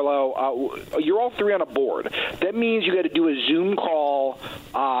and Marlo, you're all three on a board. That means you got to do a Zoom call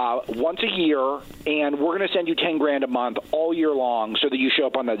once a year, and we're going to send you $10,000 a month all year long so that you show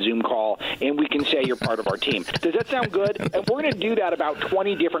up on that Zoom call, and we can say you're part of our team. Does that sound good? And we're going to do that. About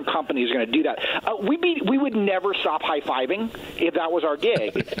 20 different companies are going to do that. We would never stop high-fiving if that was our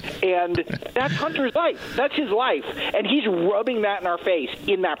gig. And that's Hunter's life. That's his life. And he's rubbing that in our face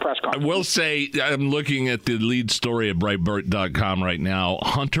in that press conference. I will say, I'm looking at the lead story at Breitbart.com right now.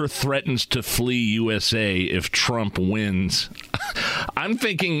 Hunter threatens to flee USA if Trump wins. I'm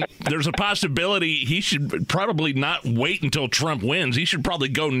thinking there's a possibility he should probably not wait until Trump wins. He should probably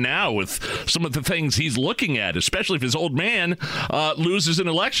go now with some of the things he's looking at, especially if his old man loses an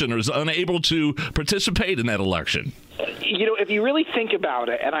election or is unable to participate in that election. You know, if you really think about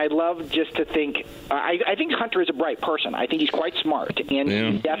it, and I love just to think, I think Hunter is a bright person. I think he's quite smart, and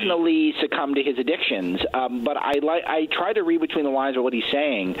he definitely succumbed to his addictions. But I try to read between the lines of what he's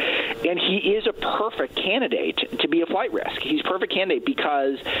saying, and he is a perfect candidate to be a flight risk. He's a perfect candidate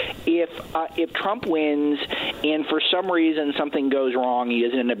because if Trump wins and for some reason something goes wrong, he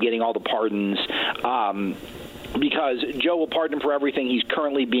doesn't end up getting all the pardons. Because Joe will pardon him for everything he's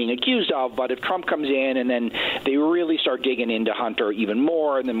currently being accused of, but if Trump comes in and then they really start digging into Hunter even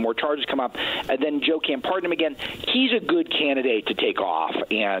more and then more charges come up, and then Joe can't pardon him again, he's a good candidate to take off.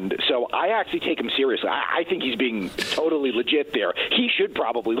 And so I actually take him seriously. I think he's being totally legit there. He should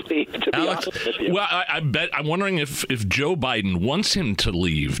probably leave, to be Alex, honest with you. Well, I'm wondering if Joe Biden wants him to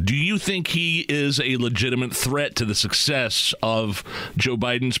leave. Do you think he is a legitimate threat to the success of Joe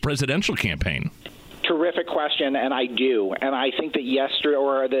Biden's presidential campaign? Terrific question, and I do. And I think that yesterday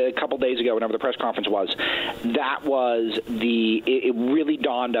or a couple days ago, whenever the press conference was, that was it really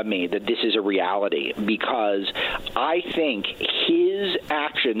dawned on me that this is a reality because I think his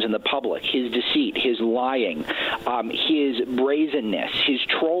actions in the public, his deceit, his lying, his brazenness, his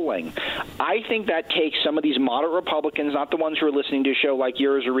trolling, I think that takes some of these moderate Republicans, not the ones who are listening to a show like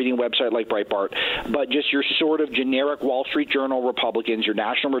yours or reading a website like Breitbart, but just your sort of generic Wall Street Journal Republicans, your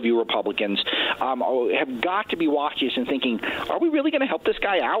National Review Republicans, have got to be watching this and thinking, are we really going to help this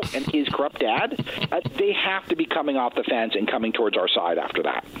guy out and his corrupt dad? They have to be coming off the fence and coming towards our side after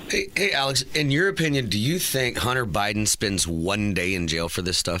that. Hey, Alex, in your opinion, do you think Hunter Biden spends one day in jail for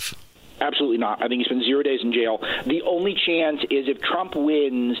this stuff? Absolutely not. I think he spends 0 days in jail. The only chance is if Trump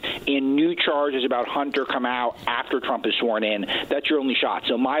wins and new charges about Hunter come out after Trump is sworn in, that's your only shot.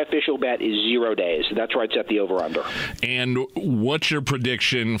 So my official bet is 0 days. That's where I'd set the over-under. And what's your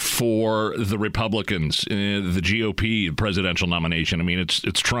prediction for the Republicans, the GOP presidential nomination? I mean, it's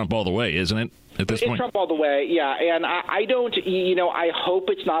Trump all the way, isn't it? At this point? It's Trump all the way, yeah. And I don't, I hope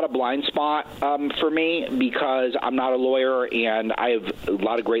it's not a blind spot for me because I'm not a lawyer and I have a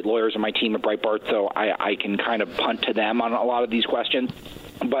lot of great lawyers on my team at Breitbart, so I can kind of punt to them on a lot of these questions.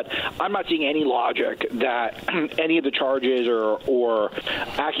 But I'm not seeing any logic that any of the charges or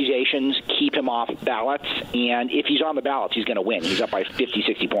accusations keep him off ballots. And if he's on the ballots, he's going to win. He's up by 50,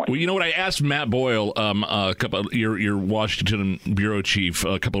 60 points. Well, you know what? I asked Matt Boyle, your Washington bureau chief,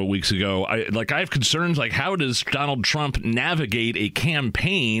 a couple of weeks ago. I have concerns like how does Donald Trump navigate a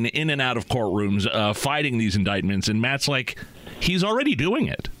campaign in and out of courtrooms fighting these indictments? And Matt's like, he's already doing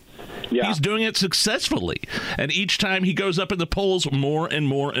it. Yeah. He's doing it successfully. And each time he goes up in the polls more and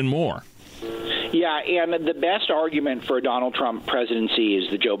more and more. Yeah, and the best argument for a Donald Trump presidency is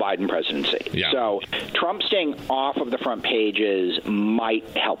the Joe Biden presidency. Yeah. So Trump staying off of the front pages might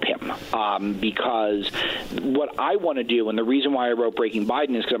help him because what I want to do, and the reason why I wrote Breaking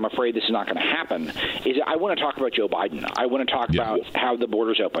Biden is because I'm afraid this is not going to happen, is I want to talk about Joe Biden. I want to talk about how the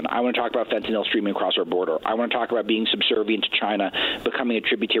border's open. I want to talk about fentanyl streaming across our border. I want to talk about being subservient to China, becoming a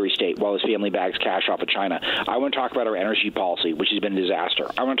tributary state while his family bags cash off of China. I want to talk about our energy policy, which has been a disaster.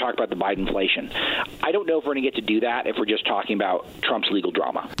 I want to talk about the Biden inflation. I don't know if we're going to get to do that if we're just talking about Trump's legal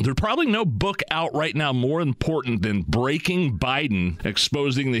drama. There's probably no book out right now more important than Breaking Biden,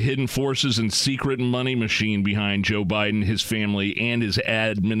 exposing the hidden forces and secret money machine behind Joe Biden, his family, and his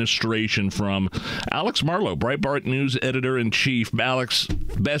administration, from Alex Marlowe, Breitbart News Editor-in-Chief. Alex,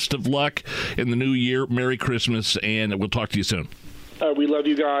 best of luck in the new year. Merry Christmas, and we'll talk to you soon. We love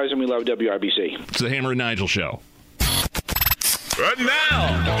you guys, and we love WIBC. It's the Hammer and Nigel Show. Right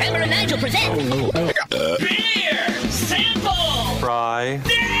now, Hammer and Nigel present Beer Sample. Fry.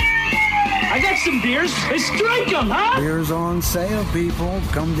 I got some beers. Let's drink them, huh? Beer's on sale, people.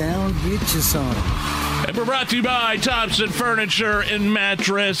 Come down, get you some. And we're brought to you by Thompson Furniture and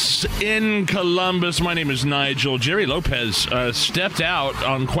Mattress in Columbus. My name is Nigel. Jerry Lopez stepped out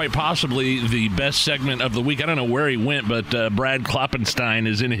on quite possibly the best segment of the week. I don't know where he went, but Brad Kloppenstein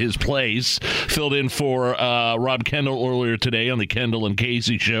is in his place. Filled in for Rob Kendall earlier today on the Kendall and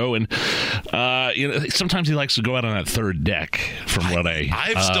Casey show. And sometimes he likes to go out on that third deck, from what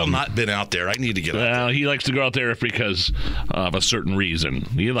I've still not been out there. I need to get out there. He likes to go out there because of a certain reason.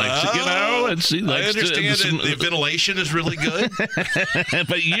 He likes to, he likes I understand the ventilation is really good.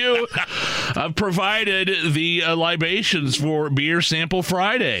 But you provided the libations for Beer Sample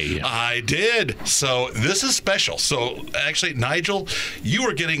Friday. I did. So this is special. So actually, Nigel, you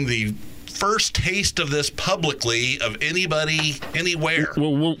are getting the first taste of this publicly of anybody, anywhere.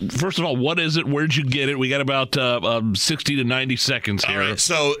 Well, first of all, what is it? Where'd you get it? We got about 60 to 90 seconds here. All right,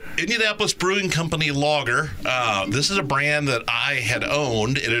 so Indianapolis Brewing Company Lager. This is a brand that I had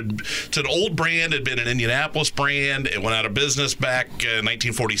owned. It's an old brand. It had been an Indianapolis brand. It went out of business back in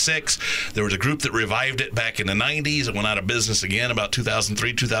 1946. There was a group that revived it back in the 90s. It went out of business again about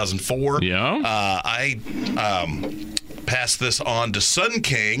 2003, 2004. Yeah. I passed this on to Sun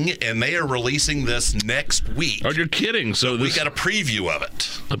King, and they are releasing this next week. Oh, you're kidding. So we got a preview of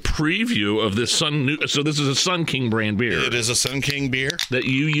it. A preview of this So this is a Sun King brand beer. It is a Sun King beer. That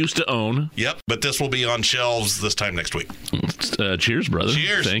you used to own. Yep, but this will be on shelves this time next week. Cheers, brother.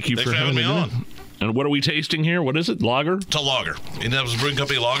 Cheers. Thank you Thanks for having me on. And what are we tasting here? What is it? Lager? It's a lager. Indianapolis Brewing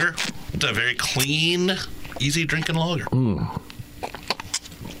Company Lager. It's a very clean, easy drinking lager.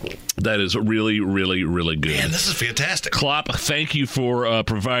 That is really, really, really good. Man, this is fantastic. Klopp, thank you for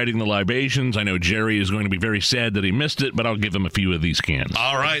providing the libations. I know Jerry is going to be very sad that he missed it, but I'll give him a few of these cans.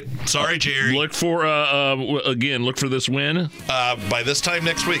 All right. Sorry, Jerry. Look for, look for this win. By this time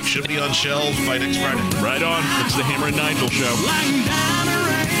next week. Should be on shelves by next Friday. Right on. It's the Hammer and Nigel Show. Like down the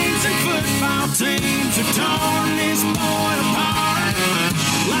range and football teams are torn this morning.